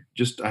mean,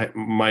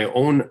 my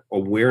own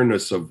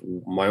awareness of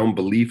my own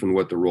belief in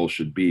what the role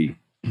should be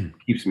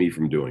keeps me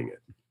from doing it.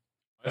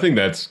 I think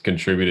that's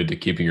contributed to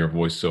keeping your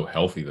voice so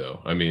healthy,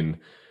 though. I mean,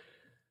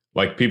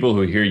 like people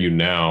who hear you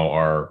now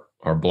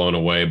are blown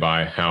away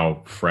by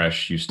how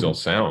fresh you still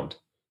sound.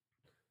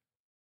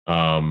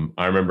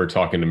 I remember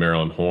talking to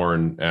Marilyn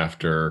Horn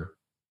after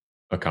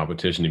a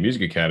competition in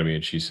Music Academy,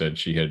 and she said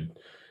she had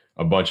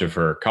a bunch of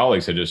her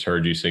colleagues had just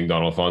heard you sing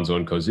Don Alfonso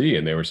and Così,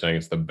 and they were saying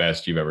it's the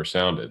best you've ever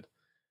sounded,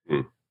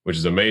 which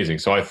is amazing.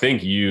 So I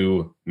think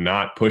you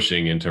not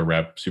pushing into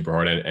rep super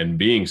hard and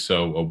being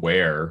so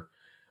aware,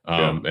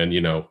 and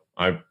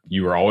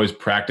you were always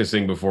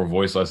practicing before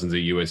voice lessons at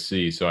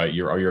USC, so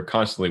you're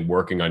constantly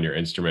working on your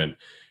instrument.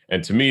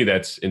 And to me,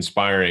 that's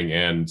inspiring,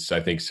 and I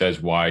think says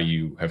why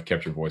you have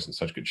kept your voice in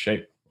such good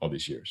shape all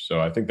these years.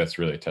 So I think that's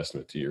really a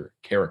testament to your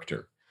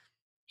character.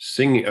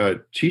 Teaching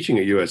at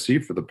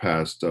USC for the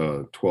past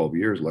 12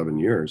 years, 11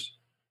 years,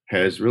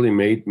 has really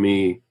made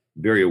me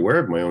very aware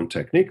of my own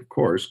technique, of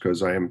course,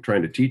 because I am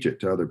trying to teach it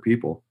to other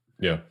people.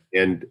 Yeah.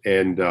 And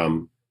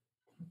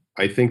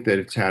I think that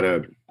it's had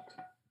a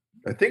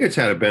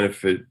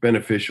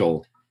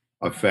beneficial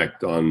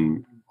effect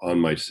on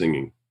my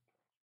singing.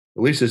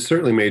 At least it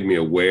certainly made me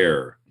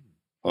aware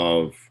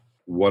of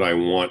what I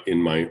want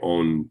in my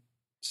own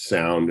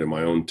sound and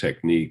my own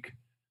technique,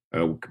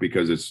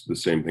 because it's the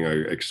same thing I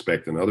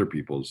expect in other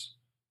people's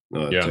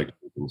technique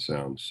and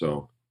sound.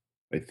 So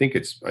I think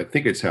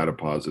it's had a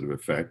positive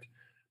effect.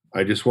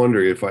 I just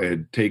wonder if I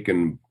had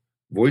taken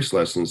voice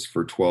lessons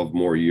for 12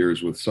 more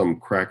years with some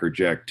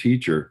crackerjack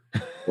teacher,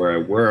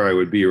 where I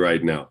would be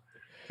right now.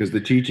 Because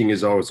the teaching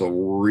is also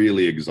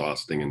really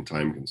exhausting and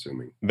time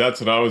consuming. That's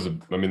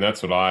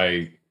what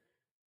I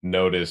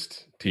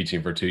noticed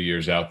teaching for 2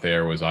 years out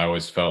there was I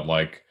always felt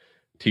like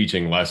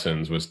teaching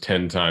lessons was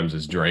 10 times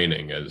as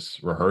draining as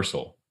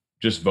rehearsal,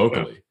 just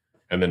vocally. Yeah.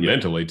 And then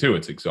mentally too,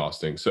 it's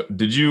exhausting. So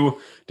did you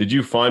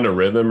find a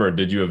rhythm, or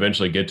did you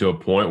eventually get to a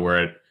point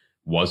where it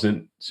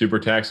wasn't super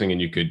taxing and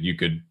you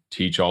could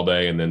teach all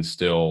day and then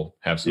still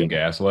have some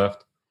gas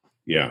left?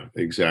 Yeah,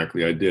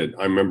 exactly. I did.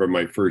 I remember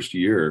my first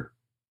year,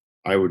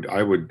 I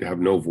would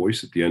have no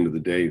voice at the end of the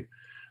day,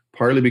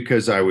 partly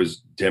because I was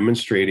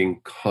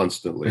demonstrating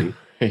constantly.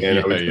 And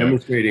I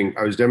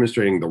was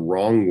demonstrating the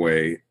wrong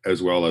way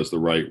as well as the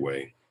right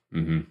way.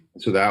 Mm-hmm.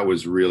 So that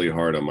was really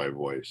hard on my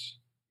voice.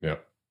 Yeah.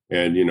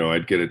 And,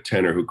 I'd get a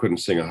tenor who couldn't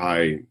sing a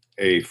high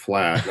A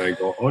flat. And I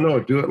go, oh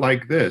no, do it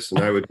like this. And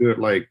I would do it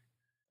like,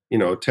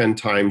 10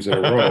 times in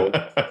a row.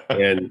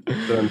 And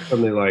then I'm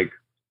suddenly like,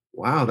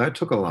 wow, that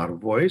took a lot of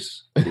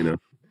voice,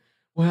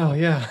 Wow.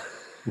 Yeah.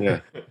 Yeah.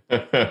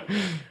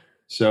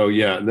 So,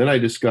 and then I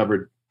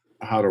discovered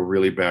how to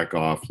really back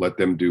off, let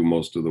them do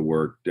most of the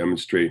work,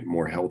 demonstrate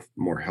more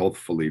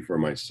healthfully for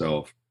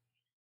myself.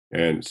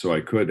 And so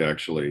I could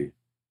actually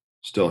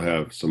still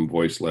have some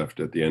voice left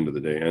at the end of the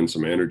day and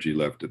some energy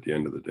left at the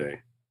end of the day.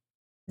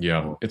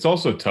 Yeah. It's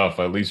also tough,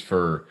 at least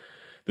for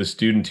the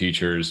student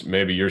teachers.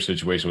 Maybe your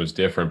situation was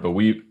different, but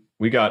we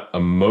got a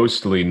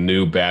mostly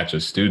new batch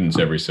of students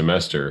every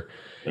semester.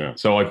 Yeah.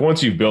 So like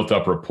once you've built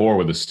up rapport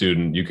with a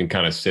student, you can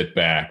kind of sit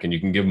back and you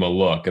can give them a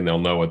look and they'll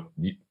know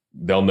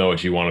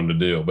what you want them to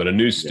do. But a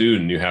new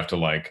student, you have to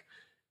like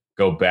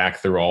go back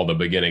through all the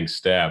beginning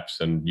steps,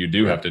 and you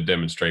do have to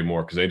demonstrate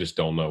more because they just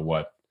don't know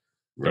what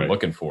they're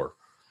looking for.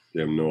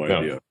 They have no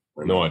idea.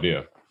 No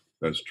idea.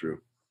 That's true.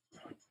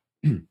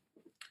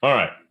 All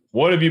right.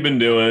 What have you been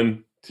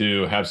doing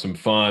to have some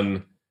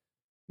fun,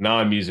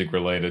 non-music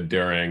related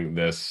during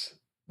this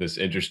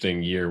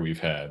interesting year we've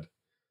had?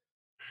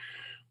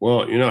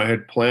 Well, I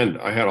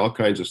had all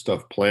kinds of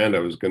stuff planned. I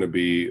was going to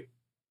be,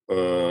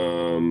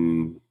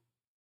 well,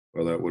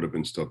 that would have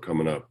been still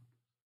coming up.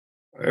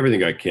 Everything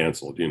got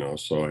canceled,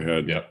 so I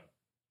had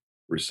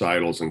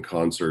recitals and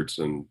concerts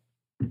and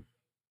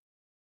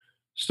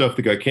stuff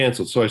that got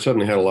canceled. So I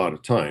suddenly had a lot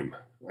of time.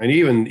 And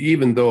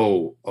even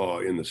though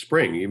in the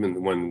spring,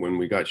 even when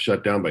we got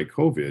shut down by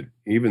COVID,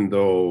 even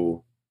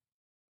though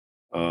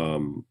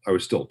I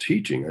was still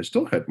teaching, I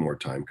still had more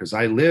time because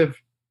I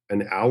live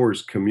an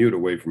hour's commute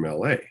away from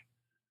LA.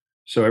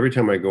 So every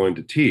time I go in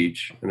to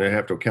teach, and I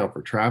have to account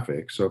for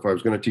traffic. So if I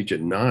was going to teach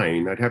at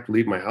 9, I'd have to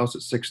leave my house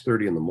at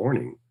 6:30 in the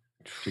morning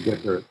to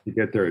get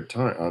there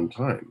on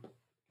time.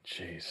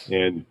 Jeez.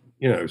 And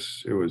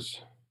it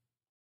was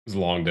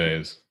long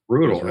days.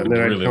 Brutal. And then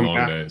really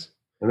long days.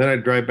 And then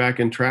I'd drive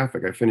back in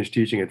traffic. I finished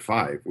teaching at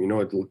 5. You know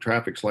what the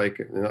traffic's like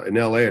in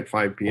LA at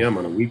 5 p.m.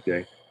 on a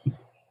weekday.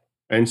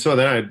 And so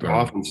then I'd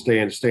often stay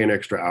an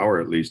extra hour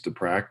at least to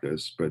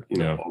practice. But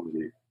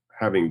already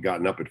having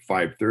gotten up at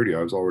 5:30,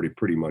 I was already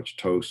pretty much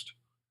toast.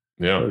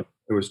 Yeah, so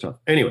it was tough.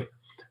 Anyway,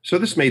 so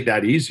this made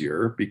that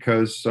easier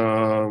because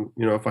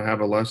if I have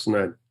a lesson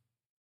at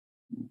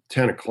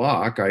 10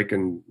 o'clock, I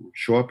can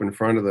show up in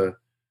front of the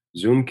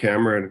Zoom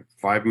camera at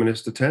 5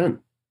 minutes to 10.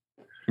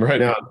 Right.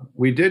 Now,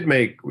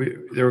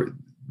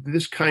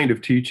 this kind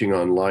of teaching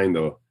online,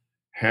 though,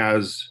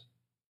 has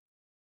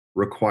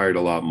required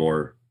a lot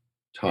more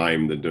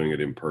time than doing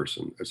it in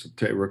person.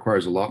 It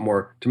requires a lot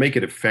more to make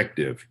it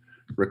effective,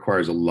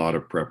 requires a lot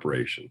of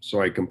preparation.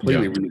 So I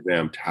completely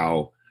revamped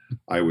how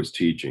I was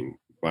teaching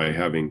by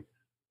having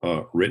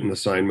written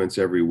assignments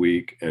every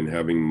week and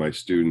having my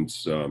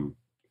students,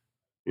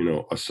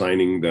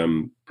 assigning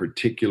them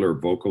particular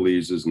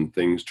vocalises and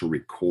things to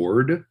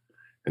record.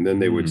 And then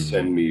they would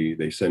send me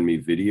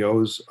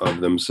videos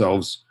of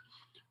themselves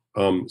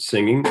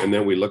singing, and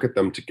then we look at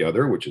them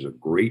together, which is a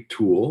great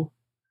tool.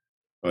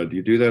 Did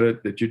you do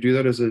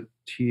that as a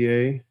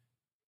TA?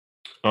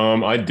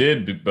 I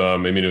did. It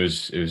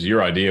was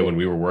your idea when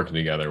we were working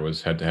together.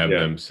 Had to have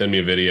them send me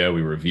a video.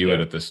 We review it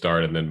at the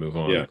start and then move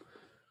on. Yeah,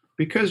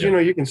 because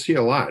you can see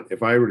a lot.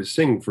 If I were to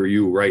sing for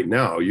you right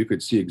now, you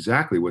could see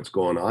exactly what's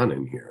going on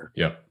in here.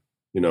 Yeah,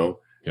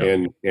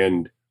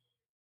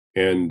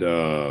 and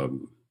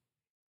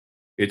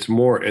it's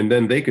more, and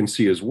then they can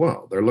see as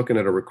well. They're looking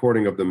at a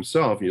recording of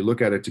themselves. You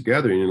look at it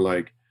together, and you're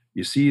like,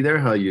 you see there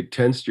how you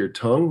tensed your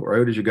tongue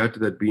right as you got to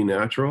that B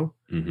natural,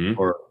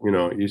 or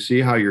you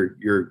see how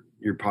your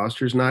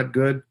posture's not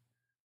good.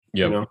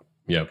 Yep.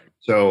 Yep.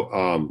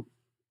 So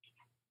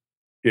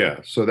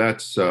so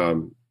that's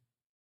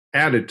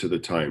added to the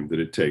time that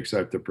it takes. I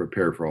have to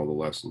prepare for all the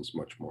lessons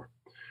much more.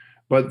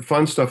 But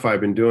fun stuff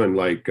I've been doing,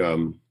 like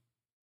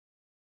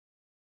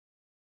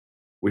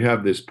we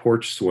have this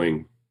porch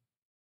swing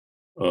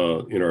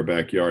in our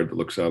backyard that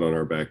looks out on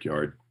our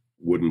backyard.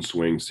 Wooden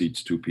swing,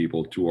 seats 2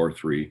 people, 2 or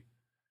 3.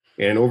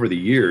 And over the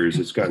years,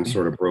 it's gotten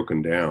sort of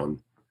broken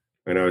down.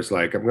 And I was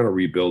like, I'm going to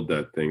rebuild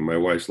that thing. My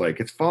wife's like,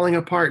 it's falling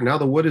apart. Now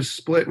the wood is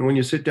split. And when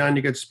you sit down,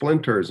 you get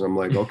splinters. I'm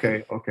like,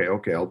 okay,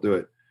 I'll do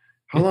it.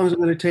 How long is it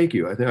going to take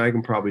you? I think I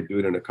can probably do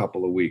it in a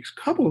couple of weeks.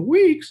 Couple of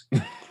weeks?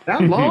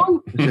 That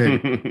long? I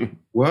said,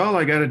 well,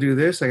 I got to do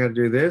this. I got to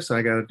do this.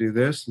 I got to do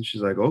this. And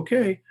she's like,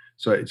 okay.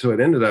 So it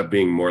ended up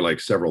being more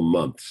like several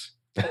months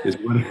is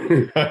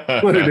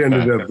what it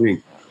ended up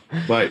being.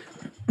 But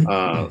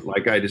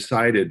like I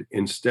decided,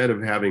 instead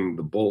of having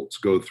the bolts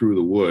go through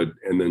the wood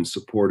and then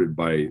supported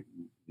by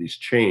these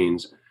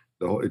chains,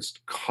 it's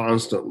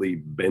constantly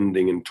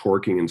bending and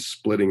torquing and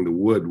splitting the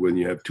wood when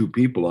you have 2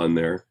 people on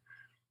there.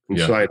 And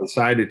so I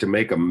decided to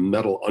make a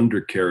metal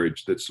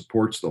undercarriage that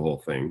supports the whole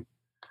thing.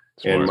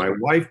 Smart. And my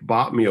wife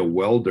bought me a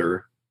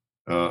welder,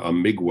 a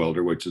MIG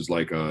welder, which is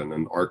like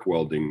an arc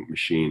welding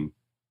machine,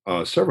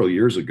 several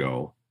years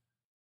ago.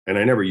 And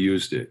I never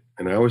used it.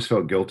 And I always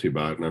felt guilty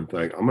about it. And I'm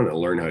like, I'm going to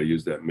learn how to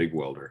use that MIG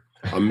welder.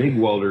 A MIG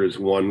welder is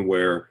one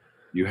where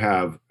you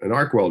have an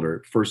arc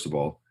welder. First of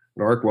all,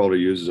 an arc welder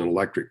uses an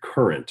electric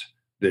current,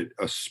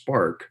 a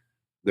spark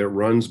that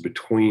runs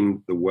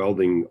between the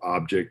welding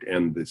object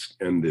and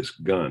this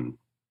gun.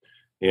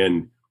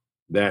 And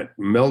that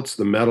melts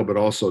the metal, but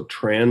also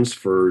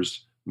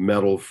transfers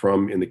metal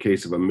from, in the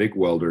case of a MIG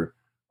welder,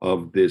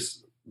 of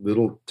this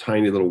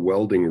tiny little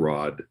welding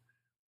rod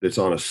that's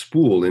on a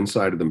spool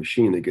inside of the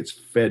machine that gets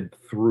fed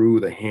through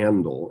the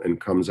handle and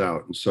comes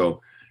out. And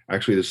so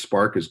actually the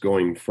spark is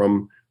going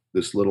from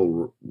this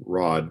little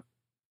rod,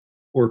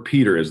 or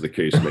Peter as the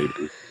case may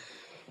be.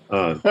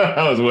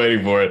 I was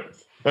waiting for it.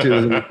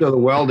 to the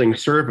welding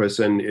surface,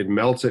 and it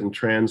melts it and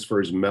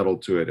transfers metal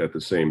to it at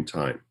the same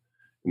time.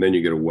 And then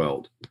you get a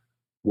weld.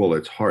 Well,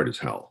 it's hard as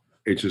hell.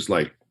 It's just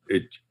like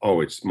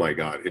it's my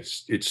God.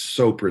 It's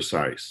so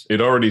precise.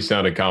 It already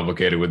sounded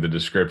complicated with the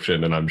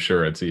description, and I'm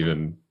sure it's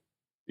even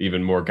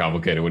more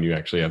complicated when you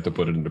actually have to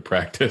put it into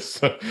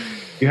practice.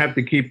 You have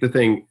to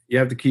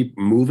keep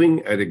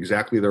moving at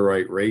exactly the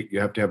right rate. You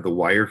have to have the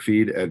wire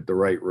feed at the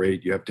right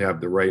rate. You have to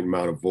have the right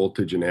amount of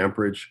voltage and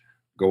amperage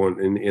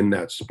going in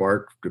that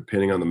spark,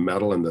 depending on the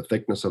metal and the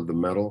thickness of the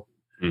metal.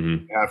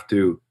 Mm-hmm. You have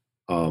to,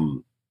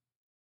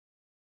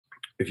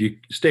 if you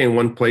stay in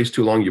one place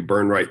too long, you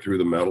burn right through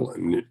the metal,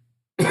 and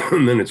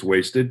then it's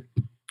wasted.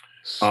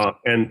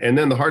 And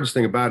then the hardest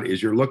thing about it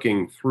is you're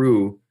looking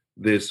through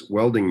this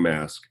welding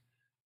mask,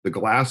 the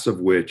glass of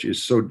which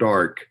is so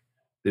dark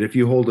that if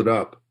you hold it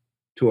up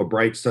to a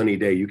bright sunny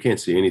day, you can't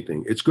see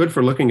anything. It's good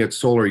for looking at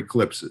solar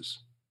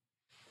eclipses.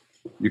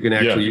 You can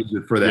actually use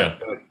it for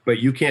that, but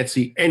you can't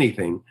see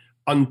anything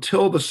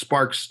until the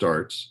spark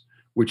starts,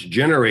 which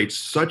generates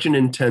such an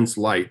intense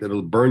light that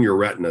it'll burn your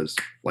retinas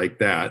like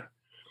that.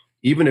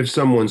 Even if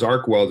someone's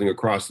arc welding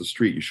across the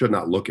street, you should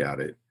not look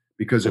at it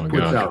because it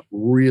puts out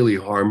really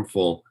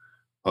harmful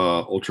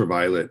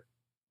ultraviolet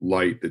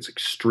light that's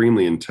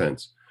extremely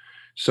intense.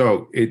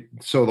 So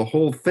the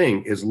whole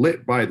thing is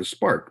lit by the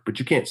spark, but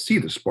you can't see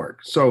the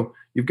spark. So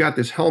you've got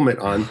this helmet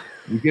on,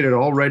 you get it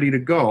all ready to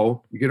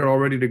go,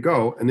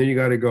 and then you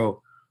got to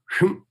go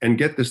and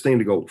get this thing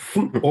to go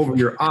over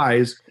your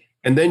eyes,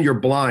 and then you're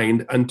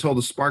blind until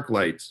the spark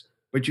lights,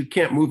 but you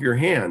can't move your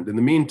hand in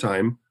the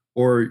meantime,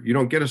 or you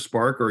don't get a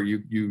spark, or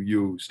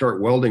you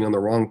start welding on the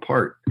wrong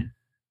part.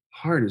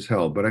 Hard as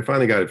hell, but I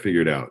finally got it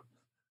figured out.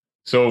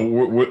 So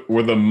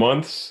were the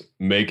months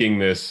making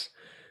this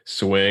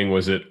swing,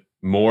 was it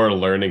more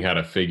learning how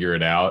to figure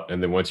it out,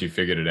 and then once you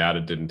figured it out,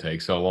 it didn't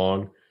take so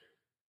long?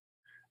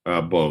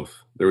 Both.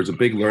 There was a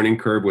big learning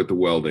curve with the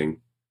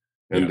welding,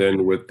 and then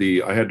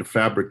I had to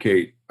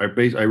fabricate. I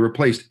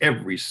replaced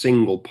every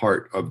single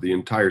part of the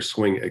entire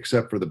swing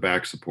except for the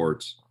back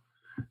supports.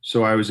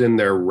 So I was in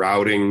there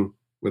routing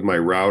with my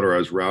router. I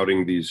was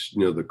routing these,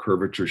 the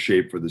curvature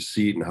shape for the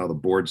seat and how the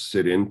boards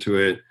sit into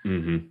it.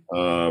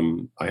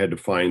 Mm-hmm. I had to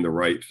find the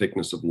right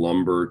thickness of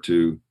lumber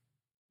to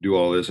do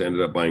all this. I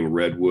ended up buying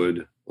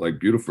redwood, like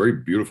very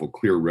beautiful,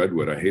 clear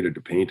redwood. I hated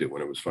to paint it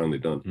when it was finally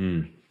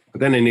done. But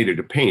then I needed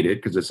to paint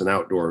it because it's an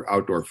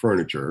outdoor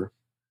furniture.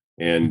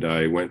 And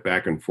I went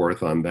back and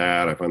forth on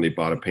that. I finally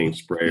bought a paint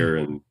sprayer,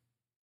 and it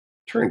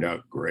turned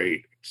out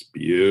great. It's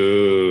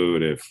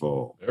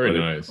beautiful. Very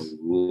nice. A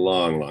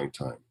long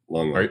time.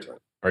 Long time.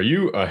 Are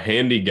you a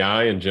handy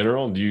guy in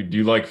general? Do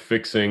you like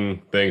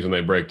fixing things when they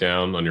break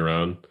down on your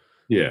own?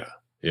 Yeah.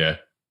 Yeah.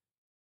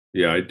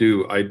 Yeah, I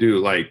do.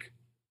 Like,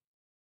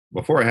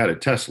 before I had a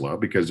Tesla,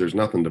 because there's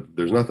nothing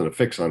to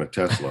fix on a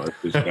Tesla.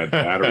 It's just got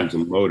batteries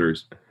and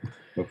motors.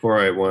 Before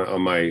I went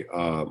on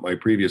my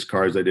previous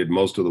cars, I did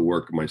most of the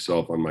work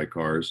myself on my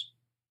cars,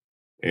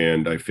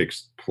 and I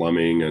fixed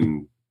plumbing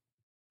and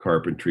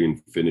carpentry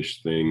and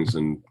finished things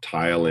and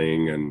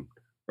tiling. And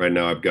right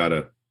now I've got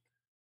a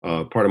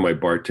part of my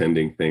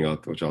bartending thing,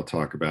 which I'll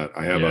talk about.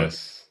 I have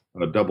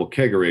a double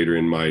kegerator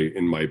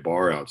in my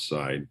bar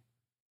outside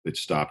that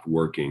stopped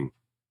working,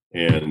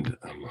 and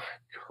I'm like,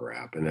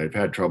 crap. And I've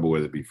had trouble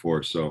with it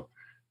before, so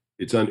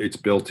it's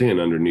built in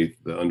underneath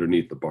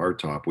the bar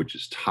top, which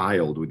is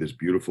tiled with this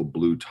beautiful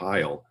blue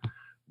tile.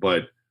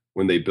 But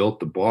when they built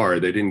the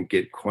bar, they didn't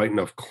get quite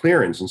enough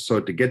clearance, and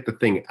so to get the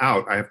thing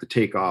out, I have to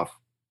take off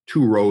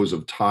 2 rows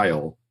of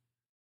tile,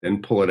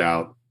 then pull it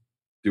out,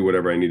 do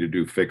whatever I need to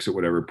do, fix it,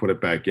 whatever, put it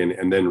back in,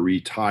 and then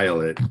retile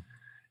it.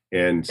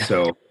 And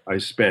so I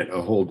spent a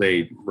whole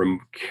day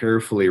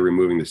carefully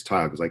removing this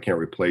tile because I can't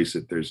replace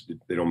it.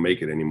 They don't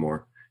make it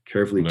anymore.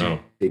 Carefully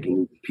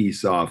taking each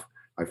piece off.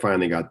 I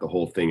finally got the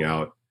whole thing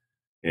out,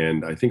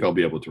 and I think I'll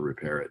be able to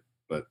repair it.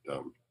 But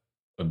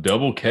a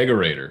double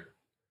kegerator.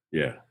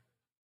 Yeah.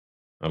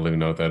 I don't even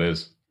know what that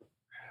is.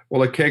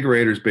 Well, a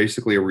kegerator is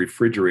basically a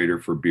refrigerator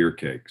for beer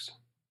kegs.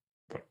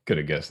 I could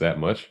have guessed that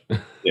much.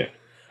 Yeah.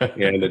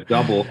 And a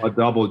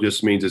double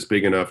just means it's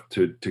big enough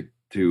to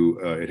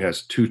it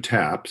has 2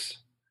 taps,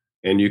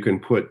 and you can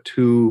put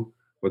 2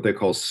 what they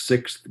call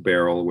 6th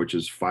barrel, which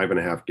is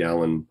 5.5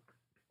 gallon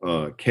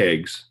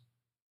kegs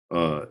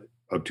of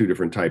 2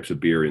 different types of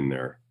beer in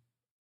there.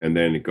 And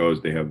then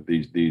they have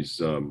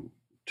these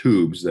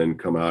tubes then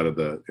come out of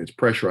it's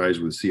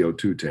pressurized with a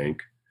CO2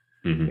 tank.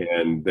 Mm-hmm.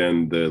 And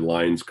then the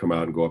lines come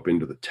out and go up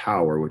into the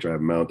tower, which I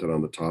have mounted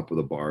on the top of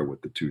the bar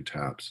with the 2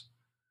 taps.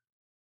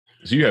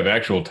 So you have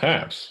actual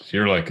taps. So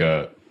you're like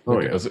do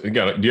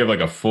you have like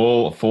a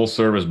full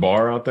service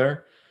bar out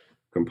there?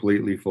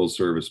 Completely full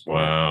service bar.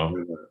 Wow.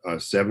 A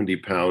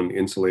 70-pound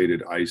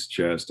insulated ice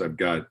chest. I've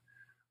got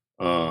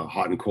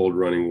hot and cold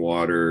running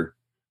water.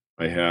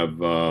 I have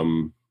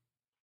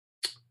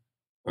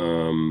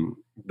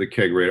the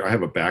kegerator. I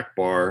have a back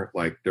bar.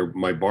 Like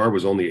my bar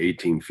was only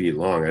 18 feet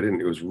long.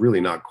 It was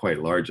really not quite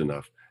large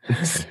enough.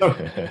 So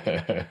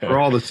for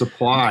all the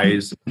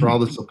supplies,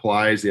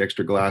 the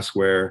extra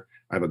glassware,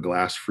 I have a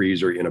glass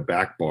freezer in a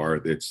back bar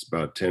that's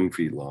about 10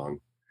 feet long.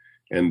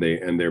 And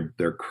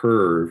they're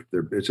curved.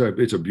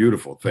 It's a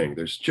beautiful thing.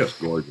 They're just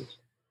gorgeous.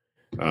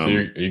 So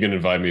you're going to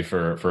invite me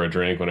for a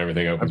drink when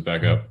everything opens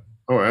back up?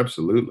 Oh,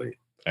 absolutely.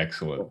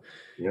 Excellent.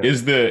 Yeah.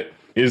 Is the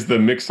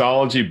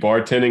mixology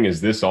bartending,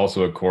 is this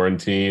also a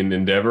quarantine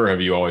endeavor? Or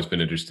have you always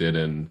been interested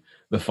in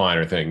the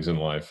finer things in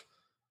life?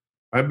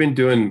 I've been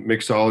doing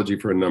mixology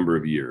for a number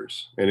of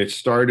years, and it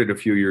started a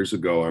few years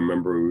ago. I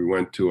remember we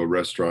went to a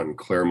restaurant in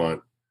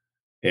Claremont,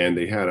 and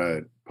they had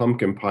a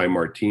pumpkin pie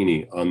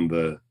martini on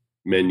the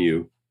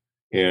menu,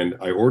 and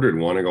I ordered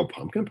one. I go,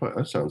 pumpkin pie?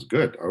 That sounds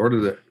good. I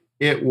ordered it.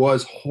 It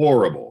was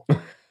horrible.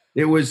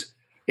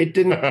 It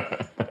didn't.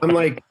 I'm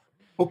like,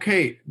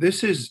 okay,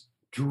 this is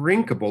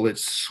drinkable.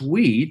 It's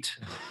sweet.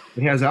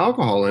 It has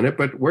alcohol in it,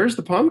 but where's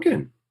the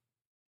pumpkin?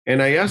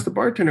 And I asked the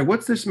bartender,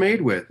 what's this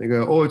made with? They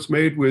go, oh, it's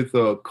made with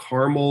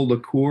caramel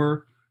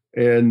liqueur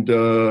and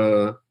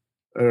I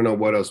don't know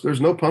what else. There's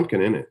no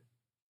pumpkin in it.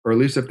 Or at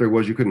least if there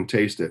was, you couldn't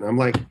taste it. And I'm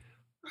like,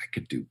 I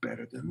could do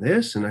better than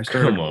this. And I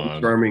started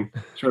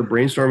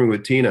brainstorming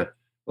with Tina,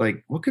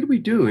 like, what could we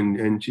do?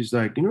 And she's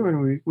like,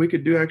 we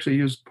could actually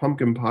use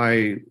pumpkin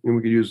pie, and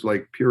we could use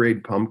like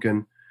pureed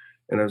pumpkin.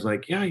 And I was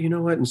like, yeah, you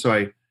know what? And so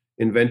I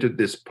invented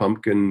this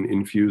pumpkin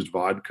infused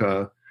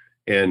vodka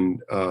and,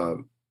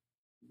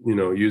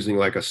 using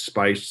like a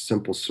spiced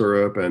simple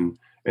syrup, and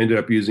ended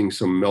up using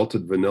some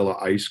melted vanilla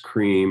ice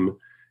cream.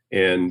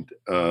 And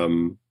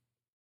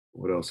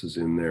what else is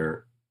in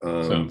there?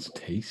 Sounds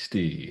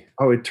tasty.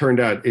 Oh, it turned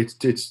out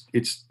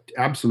it's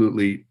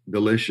absolutely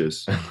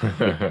delicious.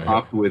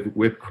 Topped with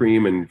whipped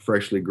cream and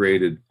freshly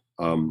grated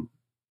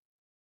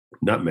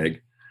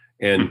nutmeg.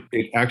 And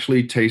it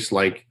actually tastes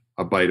like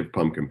a bite of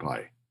pumpkin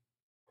pie.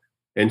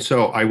 And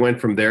so I went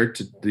from there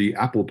to the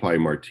apple pie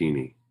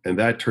martini, and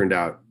that turned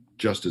out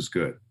just as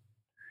good.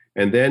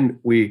 And then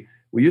we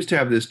used to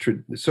have this,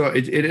 so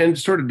it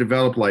sort of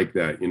developed like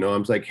that. I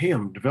was like, hey,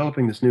 I'm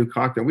developing this new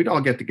cocktail. We'd all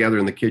get together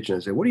in the kitchen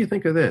and say, what do you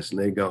think of this? And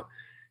they go,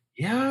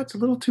 yeah, it's a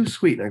little too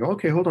sweet. And I go,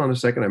 okay, hold on a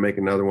second. I make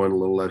another one, a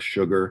little less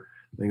sugar.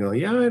 They go,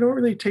 yeah, I don't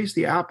really taste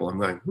the apple. I'm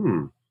like,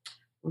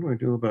 what do I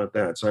do about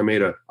that? So I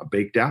made a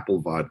baked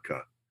apple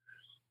vodka.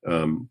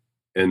 And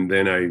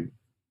then I,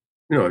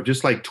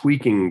 just like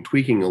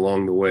tweaking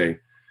along the way,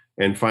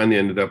 and finally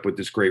ended up with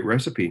this great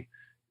recipe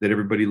that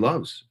everybody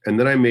loves. And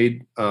then I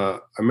made, I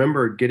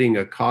remember getting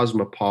a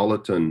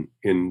Cosmopolitan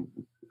in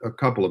a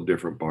couple of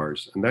different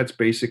bars. And that's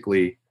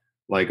basically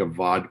like a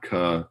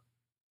vodka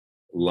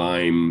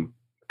lime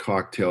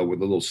cocktail with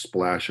a little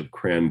splash of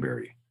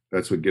cranberry.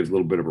 That's what gives a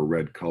little bit of a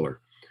red color.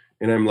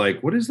 And I'm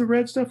like, what is the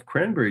red stuff?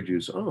 Cranberry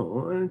juice.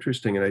 Oh,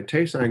 interesting. And I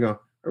taste it, and I go,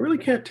 I really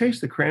can't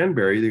taste the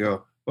cranberry. They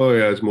go, oh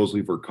yeah, it's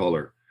mostly for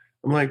color.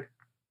 I'm like,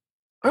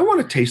 I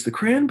want to taste the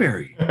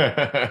cranberry.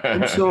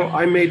 And so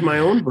I made my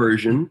own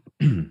version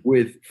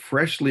with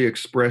freshly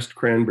expressed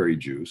cranberry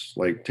juice,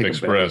 like take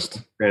a bag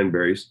of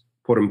cranberries,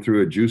 put them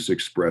through a juice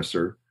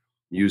expressor,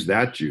 use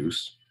that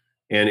juice.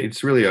 And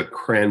it's really a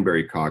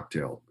cranberry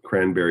cocktail,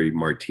 cranberry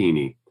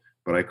martini,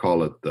 but I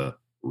call it the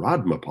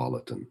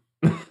Rodmopolitan.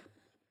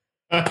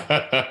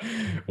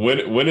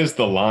 When is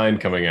the line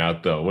coming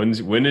out though?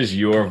 When is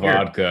your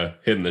vodka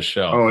hitting the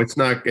shelf? Oh, it's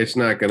not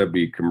going to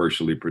be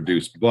commercially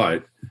produced,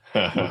 but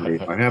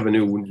I have a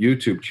new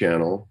YouTube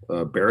channel,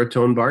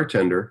 Baritone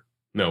Bartender.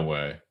 No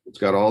way. It's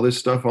got all this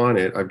stuff on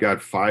it. I've got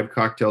 5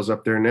 cocktails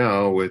up there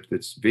now with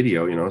its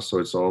video, so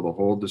it's all the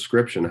whole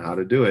description of how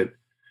to do it.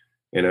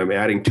 And I'm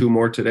adding 2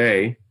 more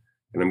today,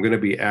 and I'm going to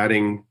be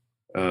adding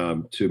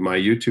to my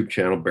YouTube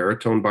channel,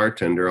 Baritone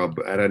Bartender. I'll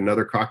add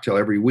another cocktail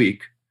every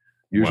week,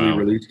 usually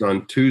released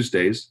on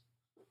Tuesdays.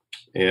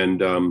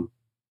 And I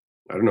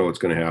don't know what's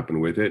going to happen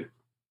with it,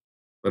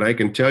 but I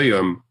can tell you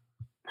I'm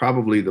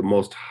probably the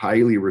most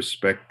highly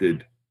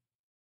respected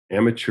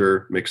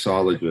amateur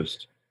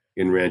mixologist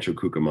in Rancho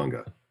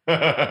Cucamonga.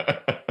 I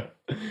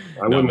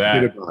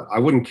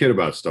wouldn't kid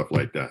about stuff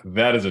like that.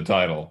 That is a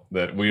title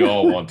that we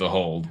all want to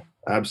hold.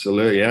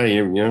 Absolutely.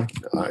 Yeah.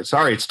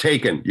 Sorry, it's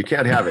taken. You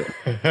can't have it.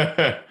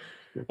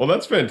 Well,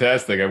 that's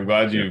fantastic. I'm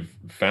glad you've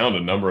found a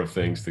number of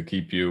things to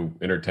keep you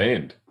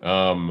entertained.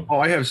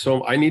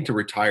 I need to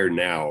retire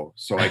now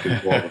so I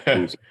can do all the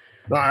things.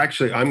 No,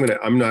 actually, I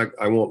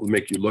won't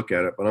make you look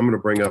at it, but I'm going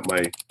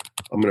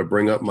to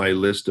bring up my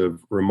list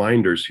of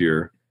reminders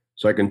here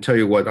so I can tell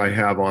you what I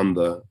have on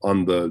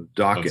the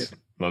docket.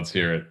 Let's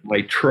hear it.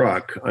 My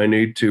truck, I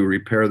need to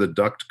repair the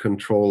duct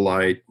control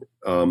light,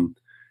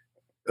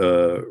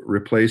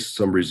 replace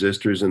some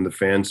resistors in the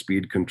fan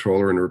speed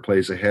controller, and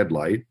replace a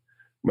headlight.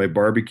 My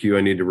barbecue,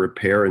 I need to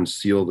repair and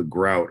seal the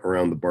grout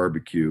around the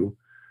barbecue.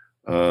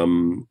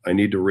 I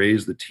need to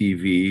raise the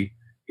TV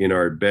in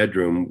our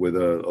bedroom with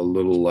a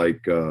little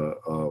like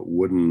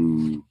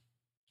wooden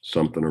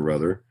something or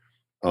other.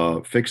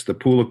 Fix the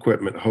pool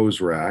equipment hose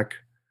rack.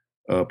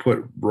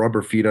 put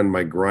rubber feet on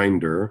my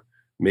grinder,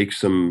 make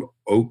some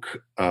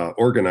oak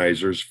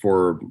organizers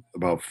for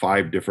about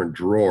 5 different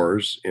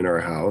drawers in our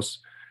house.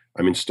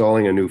 I'm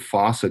installing a new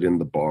faucet in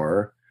the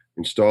bar,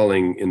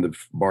 installing in the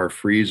bar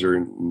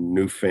freezer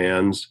new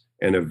fans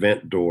and a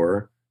vent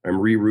door. I'm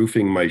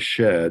re-roofing my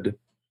shed.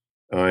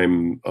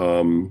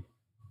 I'm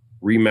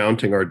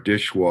remounting our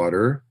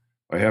dishwater.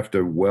 I have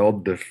to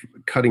weld the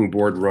cutting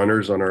board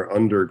runners on our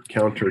under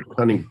counter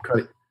cutting.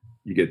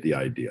 You get the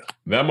idea.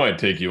 That might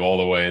take you all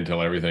the way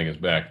until everything is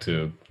back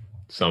to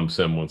some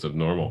semblance of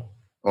normal.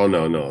 Oh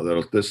no.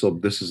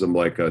 This is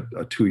like a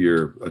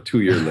 2-year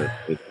limit.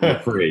 I'm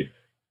afraid.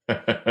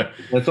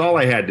 That's all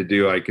I had to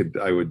do.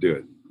 I would do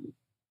it.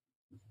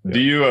 Yeah. Do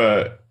you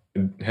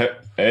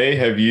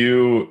have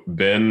you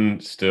been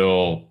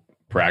still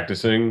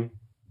practicing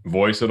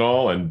voice at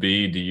all? And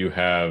B, do you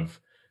have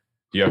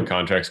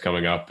contracts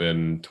coming up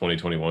in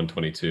 2021,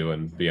 22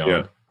 and beyond?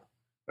 Yeah,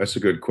 that's a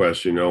good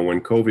question. When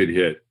COVID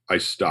hit, I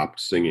stopped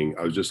singing.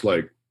 I was just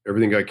like,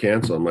 everything got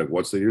canceled. I'm like,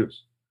 what's the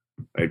use?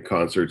 I had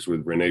concerts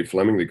with Renee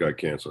Fleming that got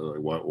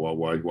canceled.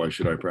 Like, why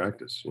should I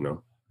practice?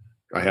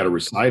 I had a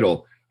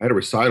recital. I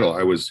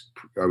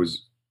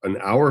was an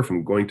hour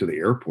from going to the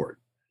airport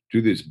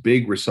to this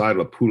big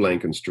recital of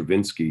Poulenc and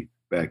Stravinsky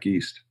back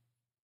east.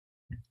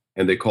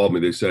 And they called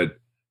me. They said,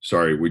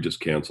 sorry, we just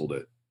canceled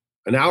it.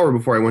 An hour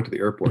before I went to the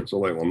airport.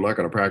 So I'm not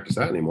going to practice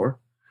that anymore.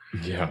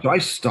 Yeah. So I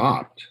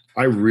stopped.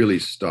 I really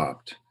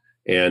stopped.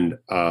 And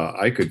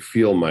I could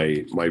feel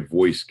my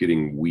voice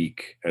getting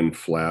weak and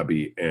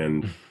flabby,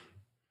 and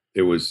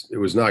it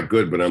was not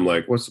good. But I'm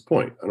like, what's the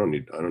point? I don't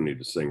need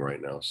to sing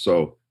right now.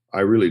 So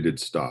I really did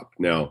stop.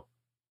 Now,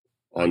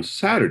 on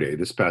Saturday,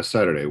 this past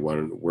Saturday,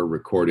 when we're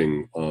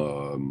recording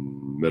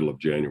middle of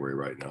January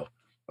right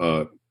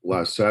now,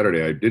 last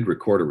Saturday I did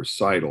record a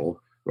recital.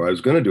 I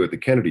was going to do it at the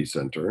Kennedy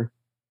Center.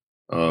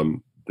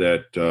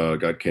 That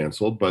got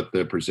canceled, but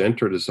the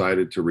presenter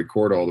decided to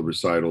record all the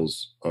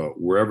recitals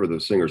wherever the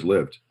singers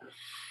lived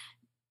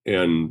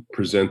and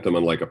present them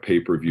on like a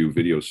pay-per-view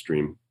video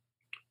stream.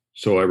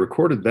 So I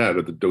recorded that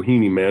at the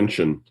Doheny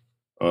Mansion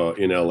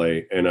in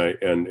LA,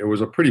 and it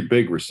was a pretty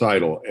big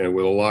recital and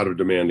with a lot of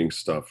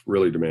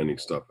really demanding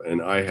stuff.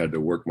 And I had to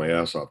work my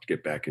ass off to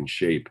get back in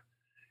shape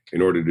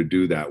in order to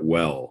do that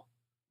well.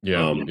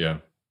 Yeah.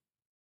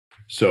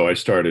 So I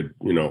started,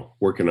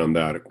 working on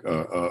that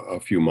a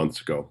few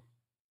months ago.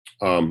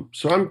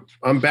 So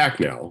I'm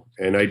back now,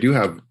 and I do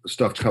have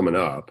stuff coming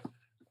up.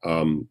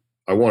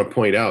 I want to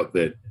point out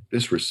that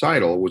this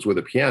recital was with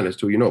a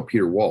pianist who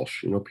Peter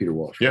Walsh. Peter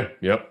Walsh. Yeah.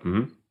 Yep.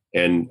 Mm-hmm.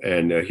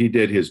 And he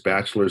did his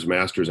bachelor's,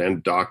 master's,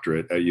 and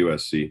doctorate at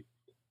USC.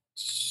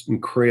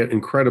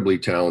 Incredibly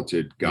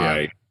talented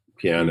guy,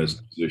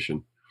 pianist,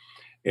 musician.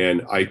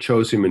 And I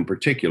chose him in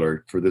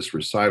particular for this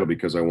recital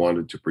because I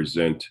wanted to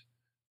present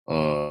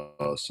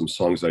some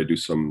songs. I do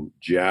some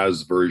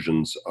jazz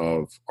versions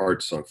of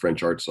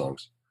French art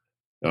songs.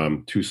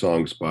 2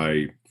 songs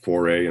by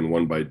Fauré and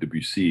 1 by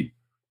Debussy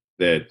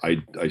that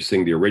I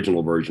sing the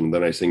original version,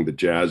 then I sing the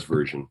jazz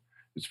version.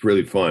 It's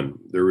really fun.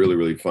 They're really,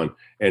 really fun.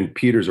 And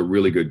Peter's a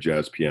really good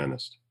jazz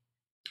pianist.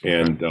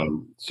 And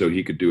so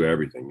he could do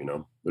everything,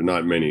 There are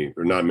not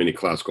many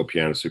classical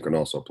pianists who can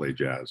also play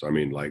jazz. I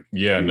mean, like,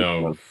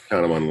 no,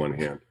 count them on one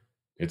hand.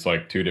 It's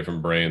like 2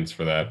 different brains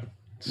for that.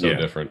 So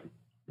different.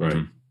 Right.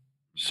 Mm-hmm.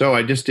 So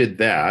I just did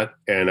that,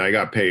 and I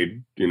got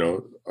paid. I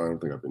don't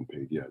think I've been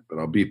paid yet, but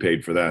I'll be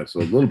paid for that. So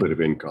a little bit of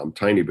income,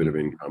 tiny bit of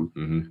income.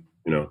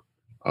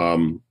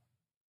 Mm-hmm.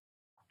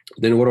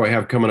 Then what do I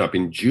have coming up?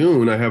 In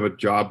June, I have a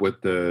job with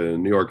the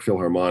New York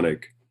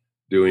Philharmonic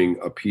doing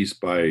a piece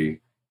by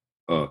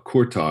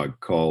Courtag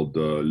called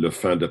Le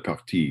Fin de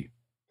Partie.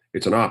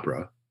 It's an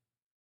opera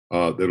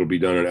that'll be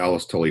done at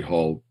Alice Tully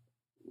Hall,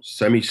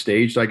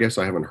 semi-staged, I guess.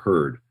 I haven't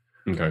heard.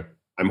 Okay.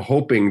 I'm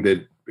hoping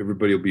that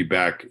everybody will be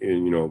back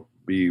and,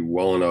 be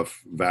well enough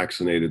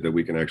vaccinated that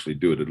we can actually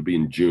do it. It'll be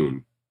in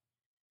June.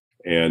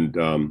 And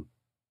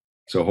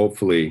so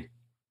hopefully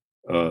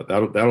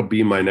that'll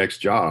be my next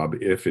job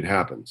if it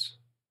happens.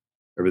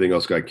 Everything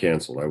else got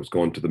canceled. I was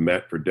going to the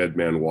Met for Dead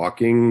Man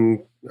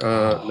Walking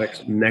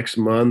next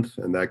month,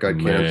 and that got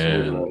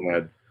canceled. And I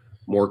had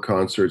more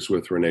concerts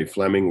with Renee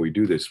Fleming. We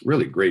do this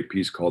really great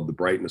piece called The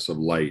Brightness of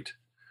Light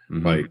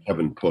by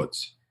Kevin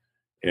Putz.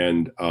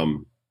 And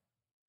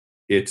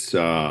it's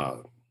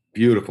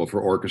beautiful for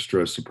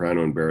orchestra,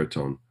 soprano, and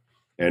baritone.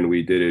 And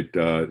we did it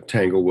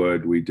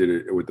Tanglewood. We did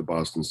it with the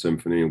Boston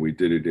Symphony, and we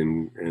did it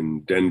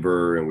in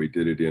Denver, and we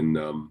did it in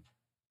where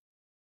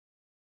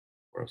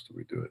else did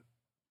we do it?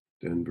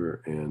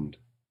 Denver, and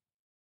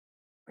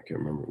I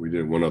can't remember. We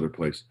did one other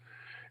place,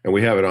 and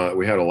we have it on.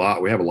 We have a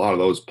lot of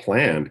those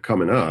planned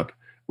coming up.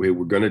 We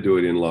were going to do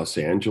it in Los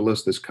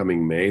Angeles this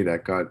coming May.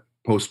 That got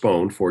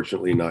postponed.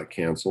 Fortunately, not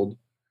canceled.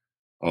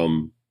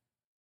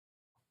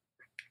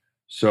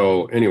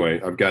 So anyway,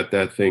 I've got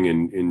that thing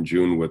in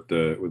June with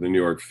the New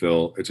York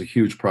Phil. It's a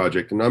huge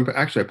project, and I'm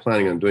actually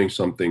planning on doing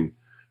something.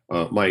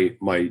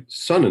 My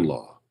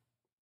son-in-law,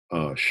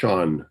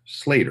 Sean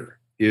Slater,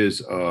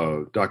 is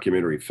a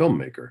documentary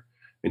filmmaker,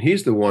 and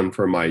he's the one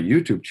for my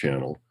YouTube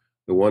channel,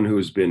 the one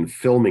who's been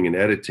filming and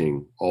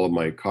editing all of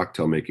my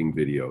cocktail making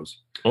videos.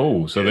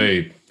 Oh, so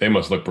they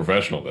must look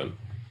professional then.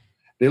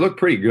 They look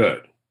pretty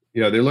good.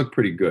 Yeah, they look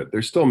pretty good.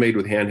 They're still made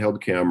with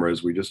handheld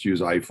cameras. We just use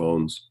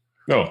iPhones.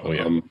 Oh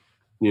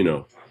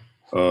yeah.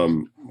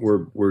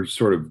 We're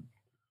sort of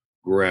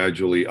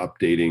gradually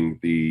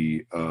updating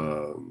the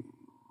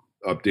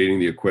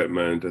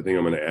equipment. I think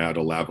I'm going to add a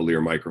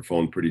lavalier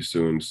microphone pretty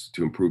soon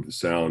to improve the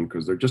sound,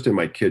 because they're just in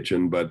my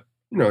kitchen, but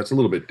it's a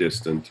little bit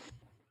distant.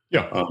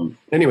 Yeah.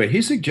 Anyway,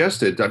 he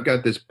suggested, I've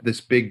got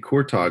this big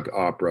Courtag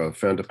opera,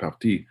 Fin de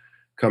Partie,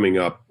 coming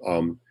up.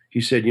 He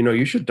said,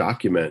 you should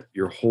document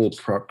your whole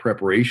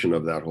preparation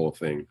of that whole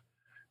thing.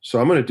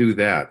 So I'm going to do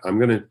that. I'm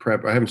going to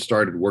prep. I haven't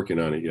started working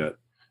on it yet.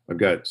 I've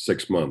got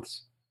 6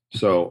 months.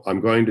 So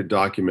I'm going to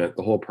document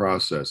the whole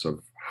process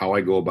of how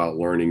I go about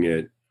learning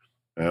it,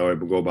 how I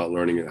go about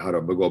learning it, how to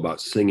go about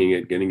singing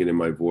it, getting it in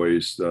my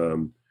voice,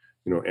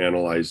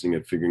 analyzing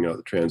it, figuring out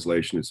the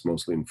translation. It's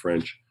mostly in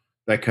French,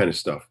 that kind of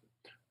stuff.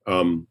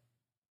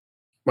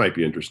 Might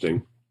be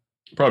interesting.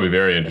 Probably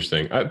very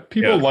interesting.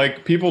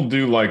 People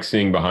do like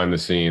seeing behind the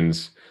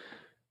scenes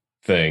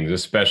things,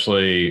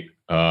 especially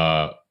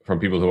from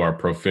people who are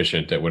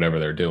proficient at whatever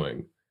they're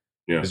doing.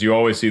 Yeah. Because you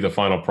always see the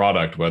final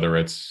product, whether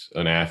it's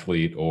an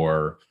athlete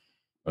or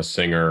a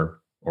singer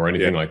or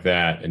anything like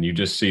that, and you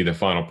just see the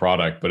final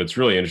product. But it's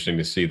really interesting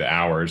to see the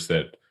hours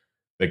that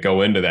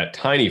go into that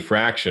tiny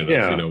fraction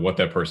of what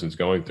that person's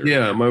going through.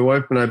 Yeah, my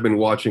wife and I've been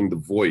watching The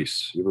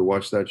Voice. You ever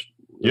watch that?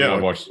 Yeah,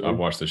 I've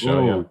watched the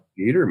show. Yeah,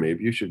 Peter,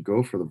 maybe you should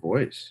go for The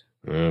Voice.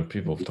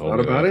 People have told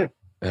me about it.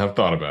 I have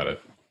thought about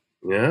it.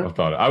 Yeah, I've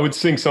thought I would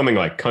sing something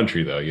like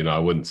country though. I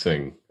wouldn't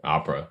sing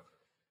opera.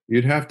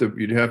 You'd have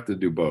to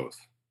do both.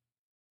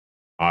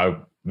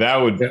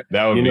 That would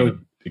be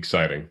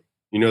exciting.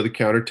 You know the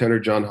countertenor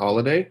John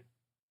Holliday?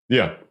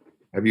 Yeah.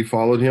 Have you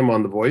followed him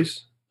on The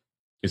Voice?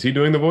 Is he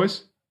doing The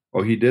Voice?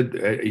 Oh, he did.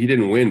 He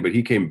didn't win, but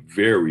he came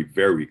very,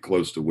 very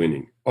close to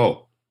winning.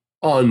 Oh,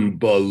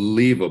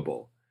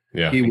 unbelievable.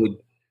 Yeah.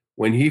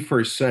 When he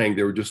first sang,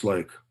 they were just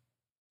like,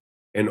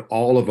 and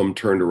all of them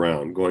turned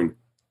around going,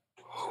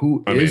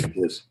 who is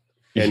this?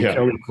 And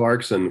Kelly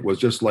Clarkson was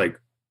just like,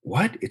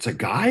 what? It's a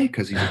guy?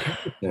 Because he's a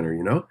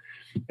countertenor,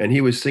 And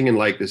he was singing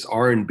like this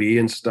R&B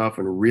and stuff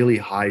and really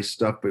high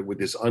stuff, but with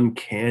this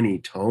uncanny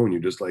tone. You're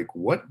just like,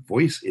 what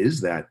voice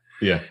is that?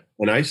 Yeah.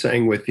 And I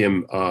sang with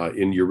him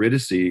in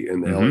Eurydice,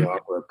 in the LA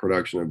Opera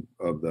production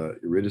of the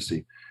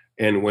Eurydice.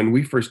 And when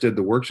we first did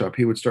the workshop,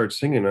 he would start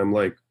singing. I'm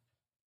like,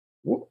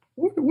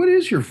 what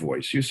is your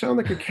voice? You sound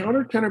like a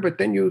countertenor, but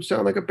then you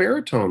sound like a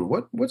baritone.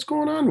 What's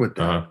going on with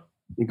that? Uh-huh.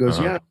 He goes,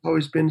 yeah, it's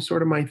always been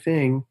sort of my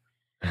thing.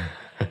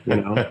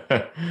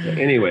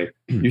 Anyway,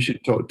 you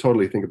should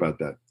totally think about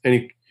that.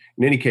 In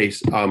any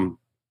case, after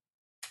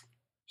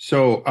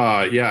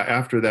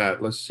that,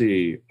 let's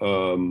see.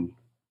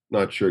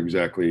 Not sure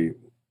exactly.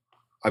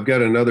 I've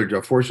got another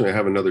job. Fortunately, I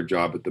have another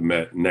job at the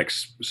Met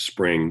next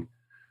spring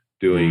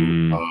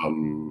doing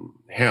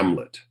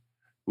Hamlet.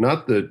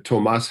 Not the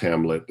Thomas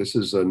Hamlet. This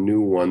is a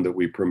new one that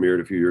we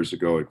premiered a few years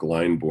ago at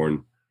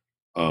Glyndebourne.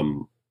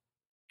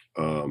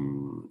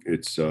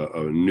 It's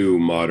a new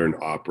modern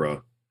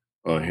opera,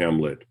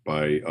 Hamlet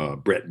by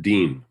Brett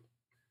Dean.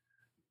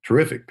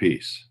 Terrific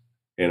piece.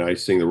 And I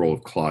sing the role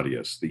of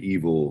Claudius, the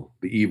evil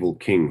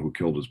king who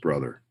killed his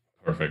brother.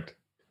 Perfect.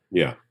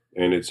 Yeah.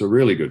 And it's a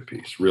really good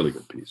piece. Really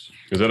good piece.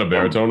 Is that a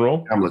baritone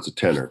role? Hamlet's a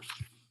tenor.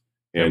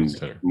 And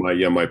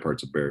my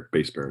part's a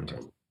bass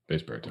baritone.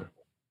 Bass baritone.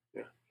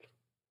 Yeah.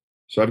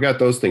 So I've got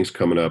those things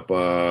coming up.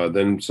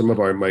 Then some of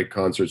my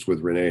concerts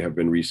with Renee have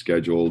been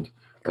rescheduled.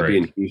 I'll be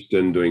in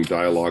Houston doing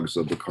Dialogues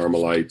of the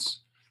Carmelites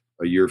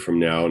a year from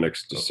now,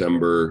 next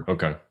December.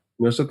 Okay.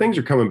 So things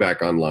are coming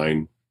back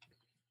online.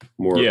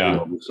 More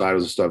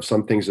recitals and stuff.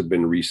 Some things have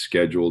been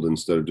rescheduled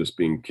instead of just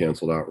being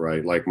canceled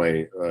outright. Like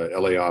my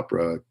LA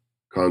Opera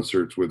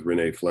concerts with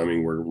Renee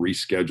Fleming were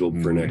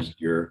rescheduled for next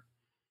year.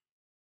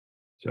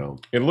 So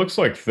it looks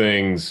like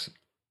things.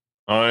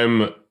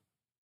 I'm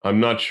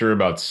not sure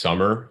about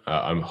summer.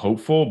 I'm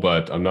hopeful,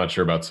 but I'm not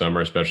sure about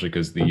summer, especially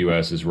because the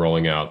U.S. is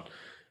rolling out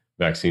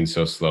vaccines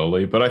so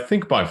slowly. But I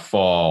think by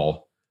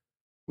fall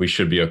we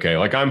should be okay.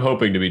 Like I'm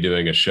hoping to be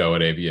doing a show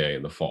at AVA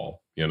in the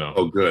fall.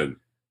 Oh, good.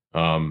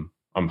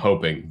 I'm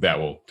hoping that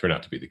will turn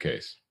out to be the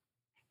case.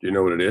 Do you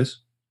know what it is?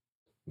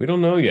 We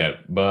don't know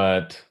yet,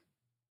 but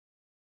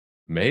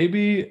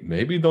maybe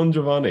Don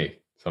Giovanni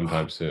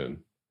sometime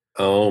soon.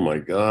 Oh my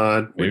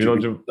God! Maybe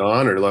Don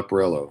or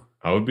Leporello?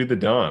 I would be the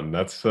Don.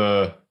 That's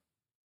great.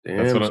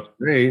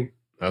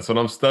 That's what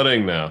I'm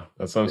studying now.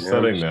 That's what I'm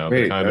studying now.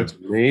 That's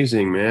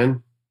amazing,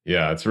 man.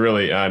 Yeah, it's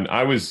really. And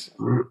I was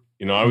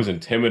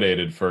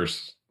intimidated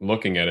first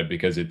looking at it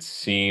because it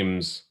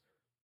seems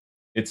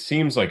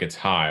like it's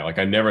high. Like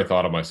I never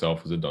thought of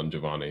myself as a Don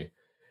Giovanni,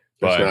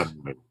 but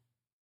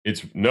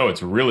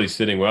it's really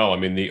sitting well. I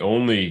mean, the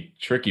only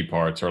tricky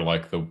parts are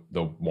like the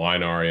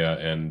wine aria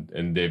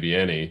and De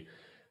Vieni,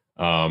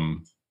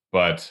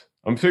 but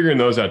I'm figuring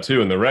those out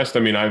too. And the rest,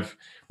 I mean,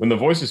 when the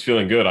voice is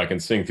feeling good, I can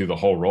sing through the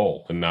whole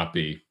role and not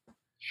be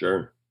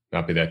sure.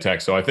 not be that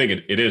tech. So I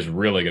think it is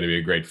really going to be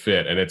a great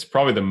fit, and it's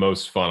probably the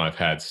most fun I've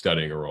had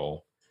studying a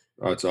role.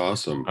 Oh, it's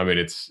awesome. I mean,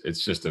 it's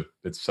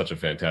such a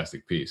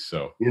fantastic piece.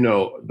 So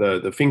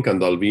the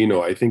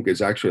Fincandalvino, I think,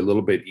 is actually a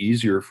little bit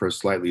easier for a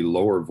slightly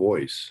lower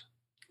voice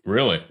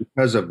really,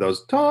 because of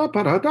those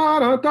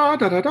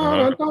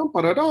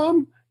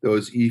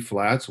those E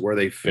flats where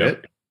they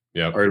fit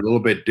yep. are a little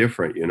bit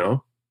different.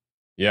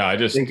 Yeah, I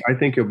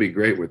think you'll be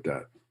great with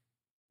that.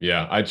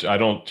 Yeah, I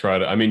don't try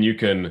to. I mean, you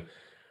can.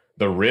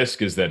 The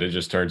risk is that it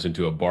just turns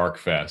into a bark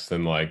fest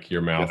and like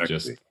your mouth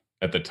just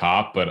at the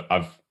top. But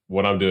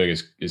what I'm doing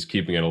is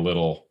keeping it a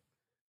little.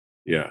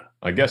 Yeah,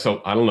 I guess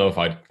I don't know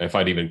if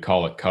I'd even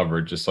call it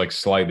covered, just like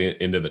slightly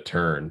into the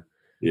turn.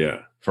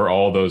 Yeah, for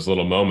all those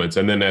little moments,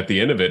 and then at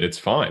the end of it, it's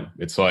fine.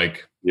 It's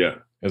like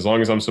as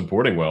long as I'm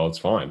supporting well, it's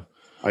fine.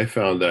 I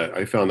found that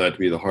to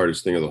be the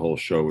hardest thing of the whole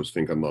show was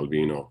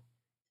Fincandalvino.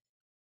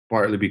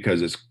 Partly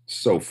because it's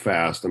so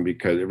fast and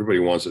because everybody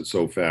wants it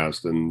so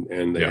fast and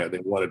they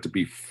want it to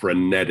be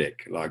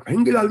frenetic, like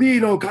and that's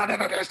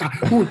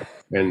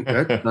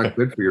not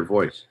good for your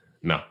voice.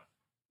 No.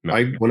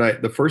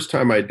 The first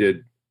time I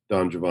did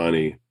Don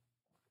Giovanni,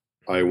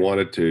 I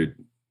wanted to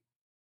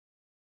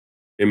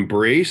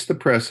embrace the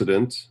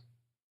precedents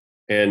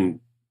and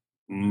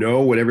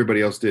know what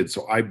everybody else did.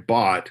 So I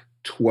bought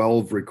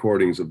 12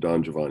 recordings of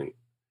Don Giovanni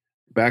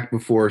back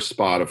before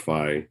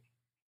Spotify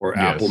or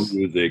Apple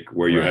Music,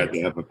 where you had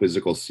to have a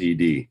physical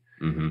CD.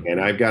 Mm-hmm. And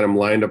I've got them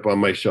lined up on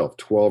my shelf,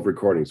 12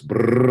 recordings.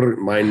 Brrr,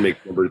 mine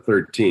makes number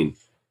 13.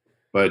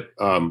 But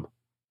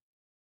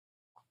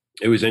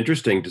it was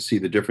interesting to see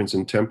the difference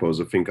in tempos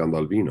of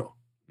Fincandalvino.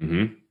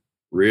 Mm-hmm.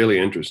 Really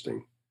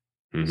interesting.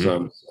 Mm-hmm.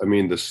 So, I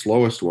mean, the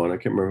slowest one, I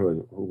can't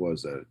remember who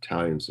was that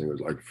Italian singer.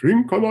 It was like,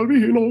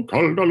 Fincandalvino,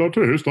 calda la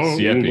testa.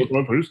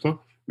 Siepi.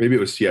 Maybe it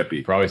was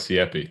Siepi. Probably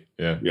Siepi,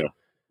 yeah. Yeah.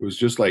 It was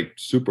just like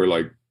super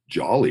like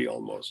jolly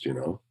almost,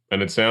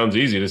 And it sounds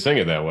easy to sing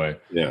it that way.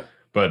 Yeah.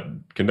 But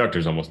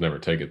conductors almost never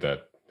take it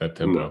that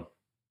tempo. No.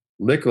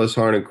 Nicholas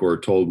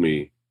Harnoncourt told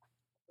me,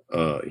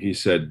 he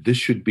said, this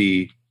should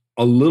be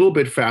a little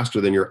bit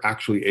faster than you're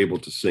actually able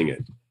to sing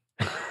it.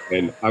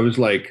 And I was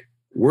like,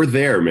 we're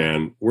there,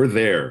 man. We're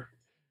there.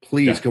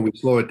 Please, can we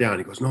slow it down?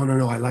 He goes,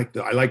 no. I like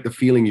the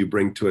feeling you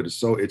bring to it. It's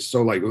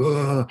so like,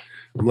 ugh.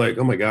 I'm like,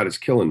 oh my God, it's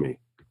killing me.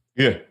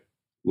 Yeah.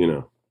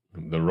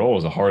 The role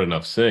is a hard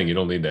enough sing. You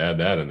don't need to add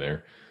that in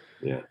there.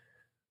 Yeah.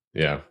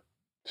 Yeah.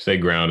 Stay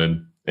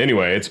grounded.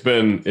 Anyway, it's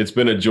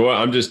been a joy.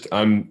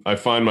 I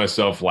find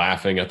myself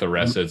laughing at the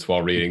recits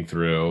while reading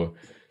through,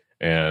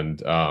 and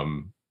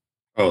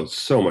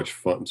so much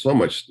fun, so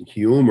much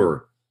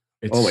humor.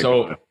 It's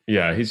God.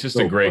 He's just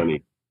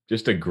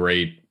a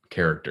great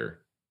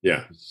character.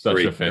 Yeah.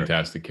 Such a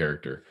fantastic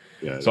character.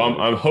 Yeah. So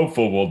I'm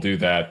hopeful we'll do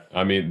that.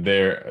 I mean,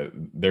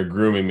 they're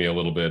grooming me a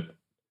little bit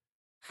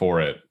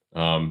for it.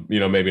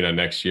 Maybe not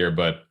next year,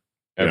 but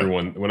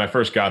everyone, when I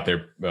first got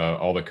there,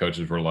 all the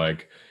coaches were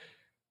like,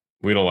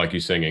 we don't like you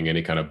singing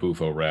any kind of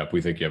buffo rap.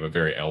 We think you have a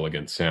very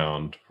elegant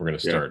sound. We're going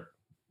to start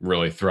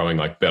really throwing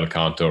like bel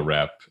canto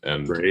rap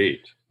and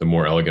the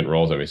more elegant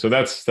roles at me. So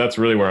that's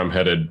really where I'm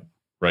headed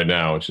right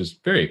now, which is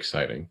very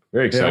exciting.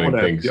 Very exciting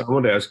things. I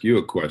want to ask you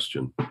a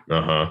question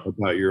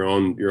about your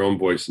own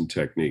voice and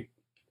technique.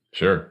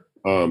 Sure.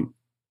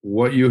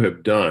 What you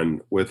have done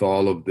with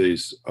all of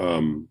these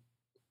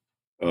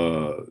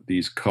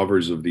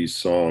covers of these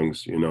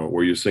songs,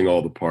 where you sing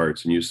all the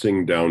parts and you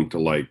sing down to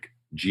like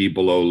G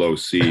below low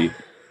C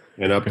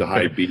and up to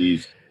high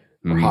B's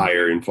or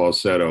higher in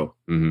falsetto.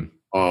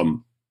 Mm-hmm.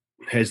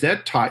 Has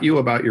that taught you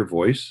about your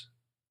voice?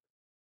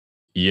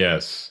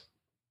 Yes.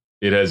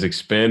 It has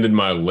expanded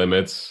my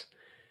limits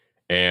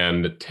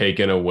and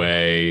taken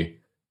away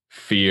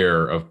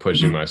fear of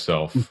pushing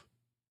myself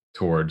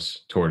towards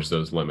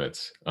those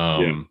limits.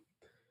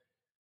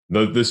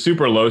 The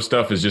super low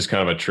stuff is just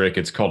kind of a trick.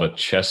 It's called a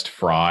chest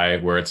fry,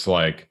 where it's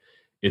like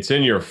it's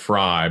in your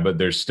fry, but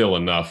there's still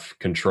enough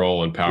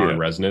control and power and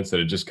resonance that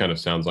it just kind of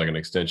sounds like an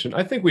extension.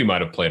 I think we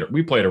might have played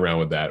around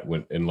with that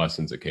in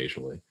lessons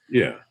occasionally.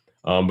 Yeah.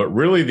 But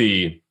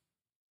really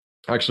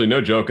actually,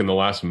 no joke, in the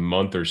last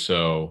month or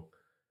so,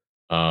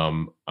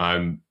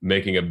 I'm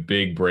making a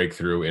big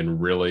breakthrough in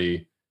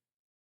really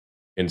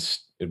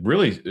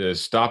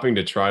stopping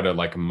to try to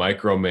like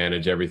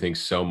micromanage everything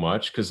so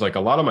much. Cause like a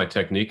lot of my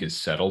technique is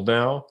settled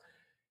now.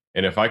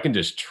 And if I can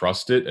just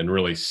trust it and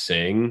really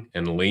sing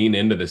and lean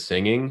into the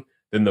singing,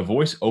 then the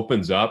voice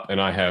opens up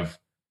and I have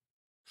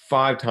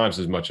 5 times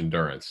as much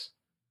endurance.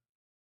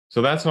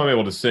 So that's how I'm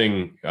able to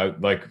sing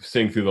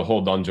through the whole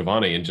Don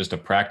Giovanni in just a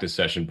practice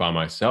session by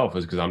myself,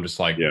 is because I'm just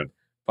like,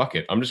 fuck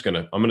it. I'm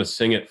gonna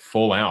sing it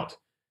full out.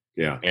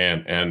 Yeah.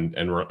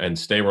 And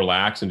stay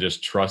relaxed and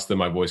just trust that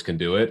my voice can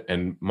do it.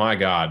 And my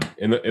God,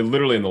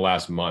 literally in the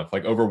last month,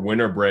 like over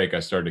winter break, I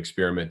started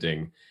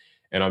experimenting,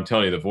 and I'm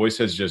telling you, the voice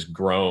has just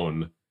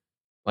grown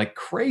like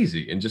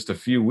crazy in just a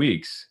few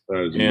weeks.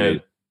 That is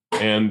amazing.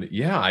 And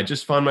I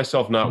just find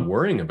myself not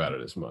worrying about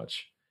it as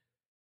much.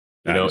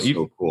 That is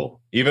so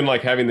cool. Even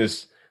like having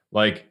this,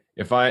 like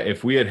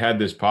if we had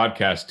this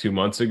podcast 2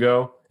 months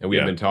ago and we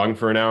have been talking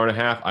for an hour and a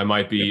half, I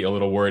might be a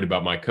little worried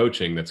about my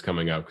coaching that's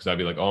coming up because I'd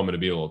be like, oh, I'm going to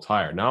be a little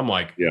tired. Now I'm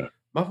like,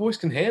 my voice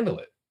can handle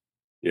it.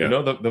 Yeah. You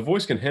know, the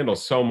voice can handle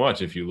so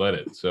much if you let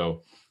it.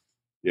 So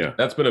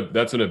that's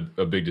been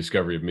a big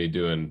discovery of me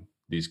doing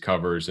these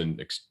covers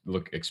and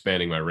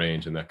expanding my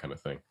range and that kind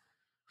of thing.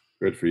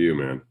 Good for you,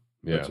 man.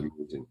 Yeah. That's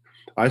amazing.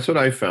 That's what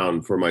I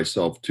found for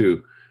myself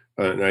too.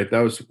 That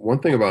was one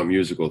thing about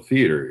musical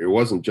theater. It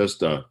wasn't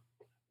just a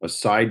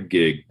side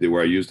gig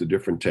where I used a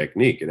different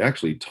technique. It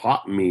actually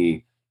taught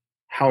me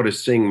how to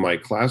sing my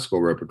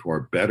classical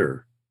repertoire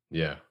better.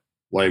 Yeah.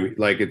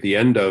 Like at the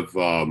end of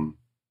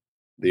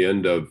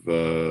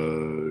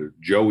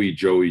Joey,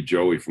 Joey,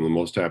 Joey from The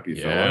Most Happy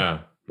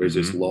Fella, there's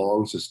this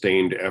long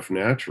sustained F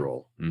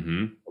natural.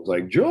 Mm-hmm. I was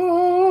like,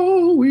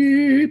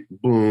 Joey,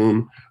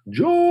 boom,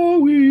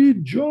 Joey,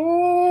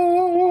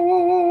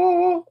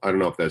 Joe. I don't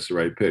know if that's the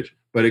right pitch,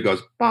 but it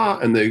goes ba,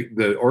 and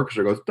the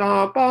orchestra goes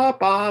da ba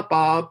ba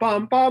ba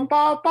bum bum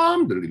ba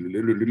bum,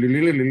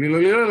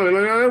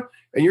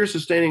 and you're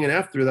sustaining an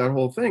F through that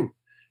whole thing.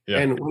 Yeah.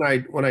 And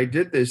when I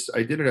did this,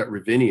 I did it at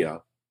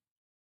Ravinia,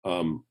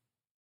 and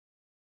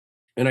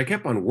I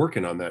kept on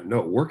working on that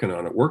note, working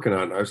on it.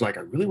 I was like,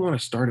 I really want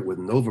to start it with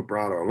no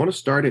vibrato. I want to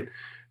start it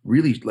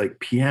really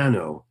like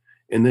piano,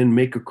 and then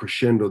make a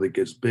crescendo that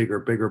gets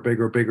bigger,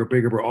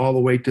 all the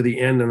way to the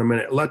end. And I'm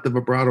going to let the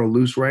vibrato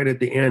loose right at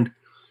the end.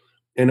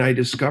 And I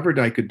discovered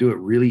I could do it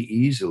really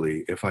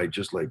easily if I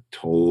just like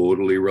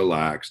totally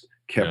relaxed,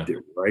 kept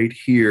it right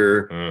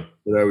here.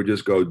 And I would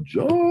just go,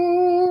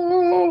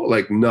 Joe,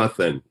 like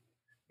nothing.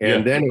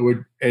 And then it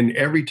would, and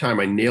every time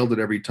I nailed it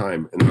every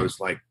time. And I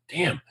was like,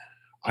 damn,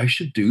 I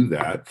should do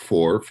that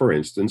for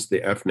instance,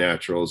 the F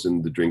naturals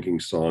in the drinking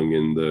song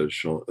in the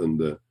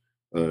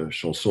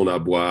Chanson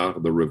à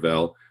boire, the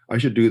Ravel. I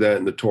should do that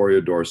in the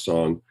Toreador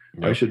song.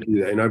 Yep. I should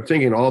do that. And I'm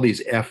thinking all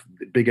these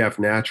big F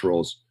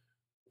naturals.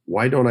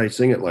 Why don't I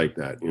sing it like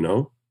that, you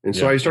know? And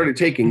so I started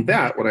taking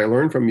that, what I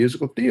learned from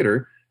musical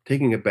theater,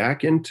 taking it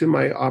back into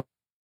my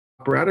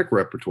operatic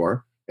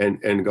repertoire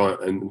and going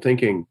and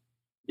thinking,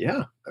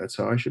 yeah, that's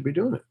how I should be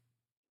doing it.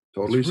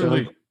 Totally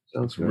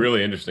sounds good.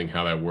 Really interesting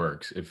how that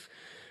works.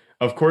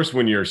 Of course,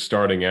 when you're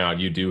starting out,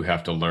 you do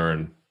have to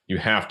learn. You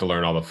have to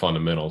learn all the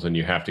fundamentals, and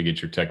you have to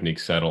get your technique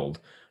settled.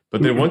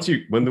 But then once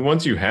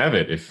you have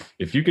it,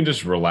 if you can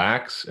just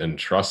relax and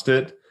trust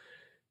it,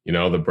 you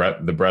know, the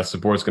breath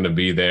support's going to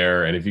be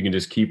there, and if you can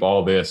just keep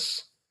all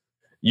this.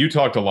 You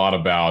talked a lot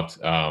about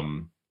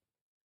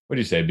what do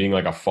you say, being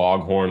like a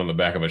foghorn on the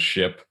back of a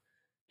ship,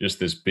 just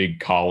this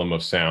big column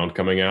of sound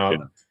coming out.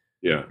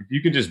 Yeah. If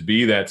you can just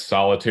be that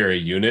solitary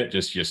unit,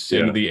 just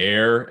sing to the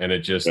air, and it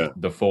just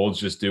the folds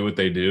just do what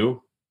they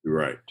do.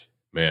 Right.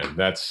 Man,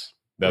 that's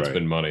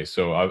been money.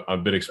 So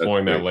I've been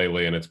exploring that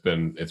lately, and it's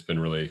been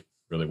really,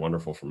 really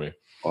wonderful for me.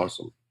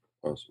 Awesome.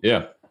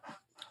 Yeah.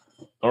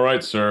 All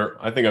right, sir.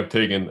 I think I've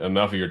taken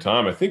enough of your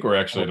time. I think we're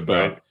actually at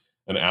about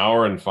an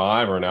hour and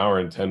 5 or an hour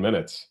and 10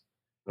 minutes.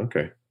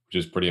 Okay. Which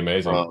is pretty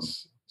amazing.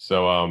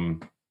 So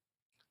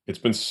it's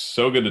been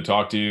so good to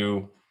talk to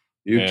you.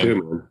 You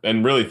too, man.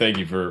 And really thank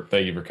you for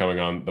coming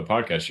on the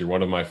podcast. You're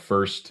one of my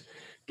first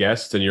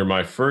guests, and you're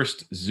my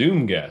first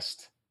Zoom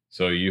guest.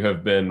 So you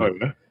have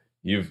been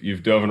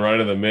you've dove right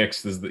into the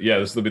mix.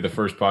 This will be the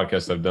first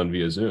podcast I've done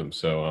via Zoom.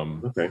 So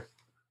okay.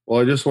 Well,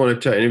 I just want to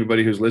tell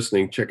anybody who's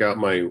listening, check out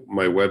my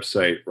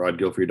website,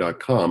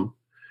 rodgilfrey.com.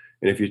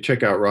 And if you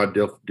check out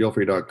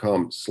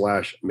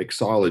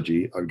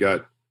rodgilfrey.com/mixology, I've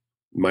got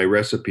my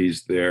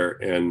recipes there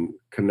and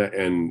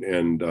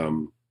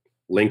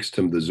links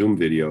to the Zoom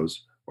videos.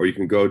 Or you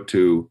can go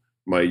to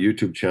my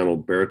YouTube channel,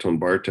 Baritone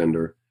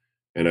Bartender,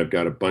 and I've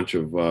got a bunch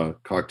of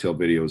cocktail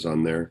videos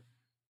on there.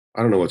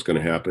 I don't know what's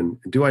going to happen.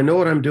 Do I know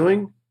what I'm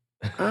doing?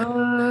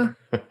 I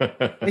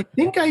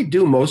think I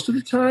do most of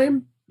the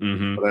time,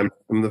 but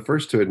I'm the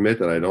first to admit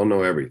that I don't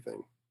know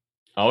everything.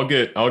 I'll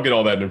get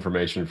all that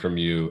information from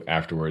you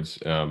afterwards,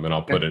 and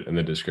I'll put it in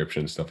the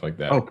description, stuff like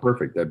that. Oh,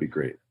 perfect. That'd be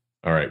great.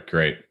 All right,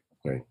 great.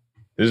 Okay.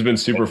 This has been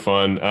super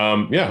fun.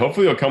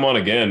 Hopefully you'll come on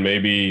again,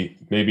 maybe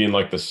in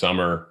like the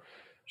summer.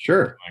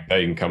 Sure. Like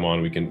that, you can come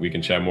on. We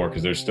can chat more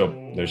because there's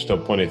still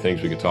plenty of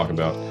things we could talk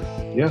about.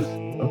 Yeah.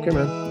 Okay,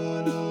 man.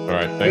 All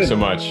right. Thanks so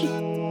much.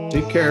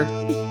 Take care.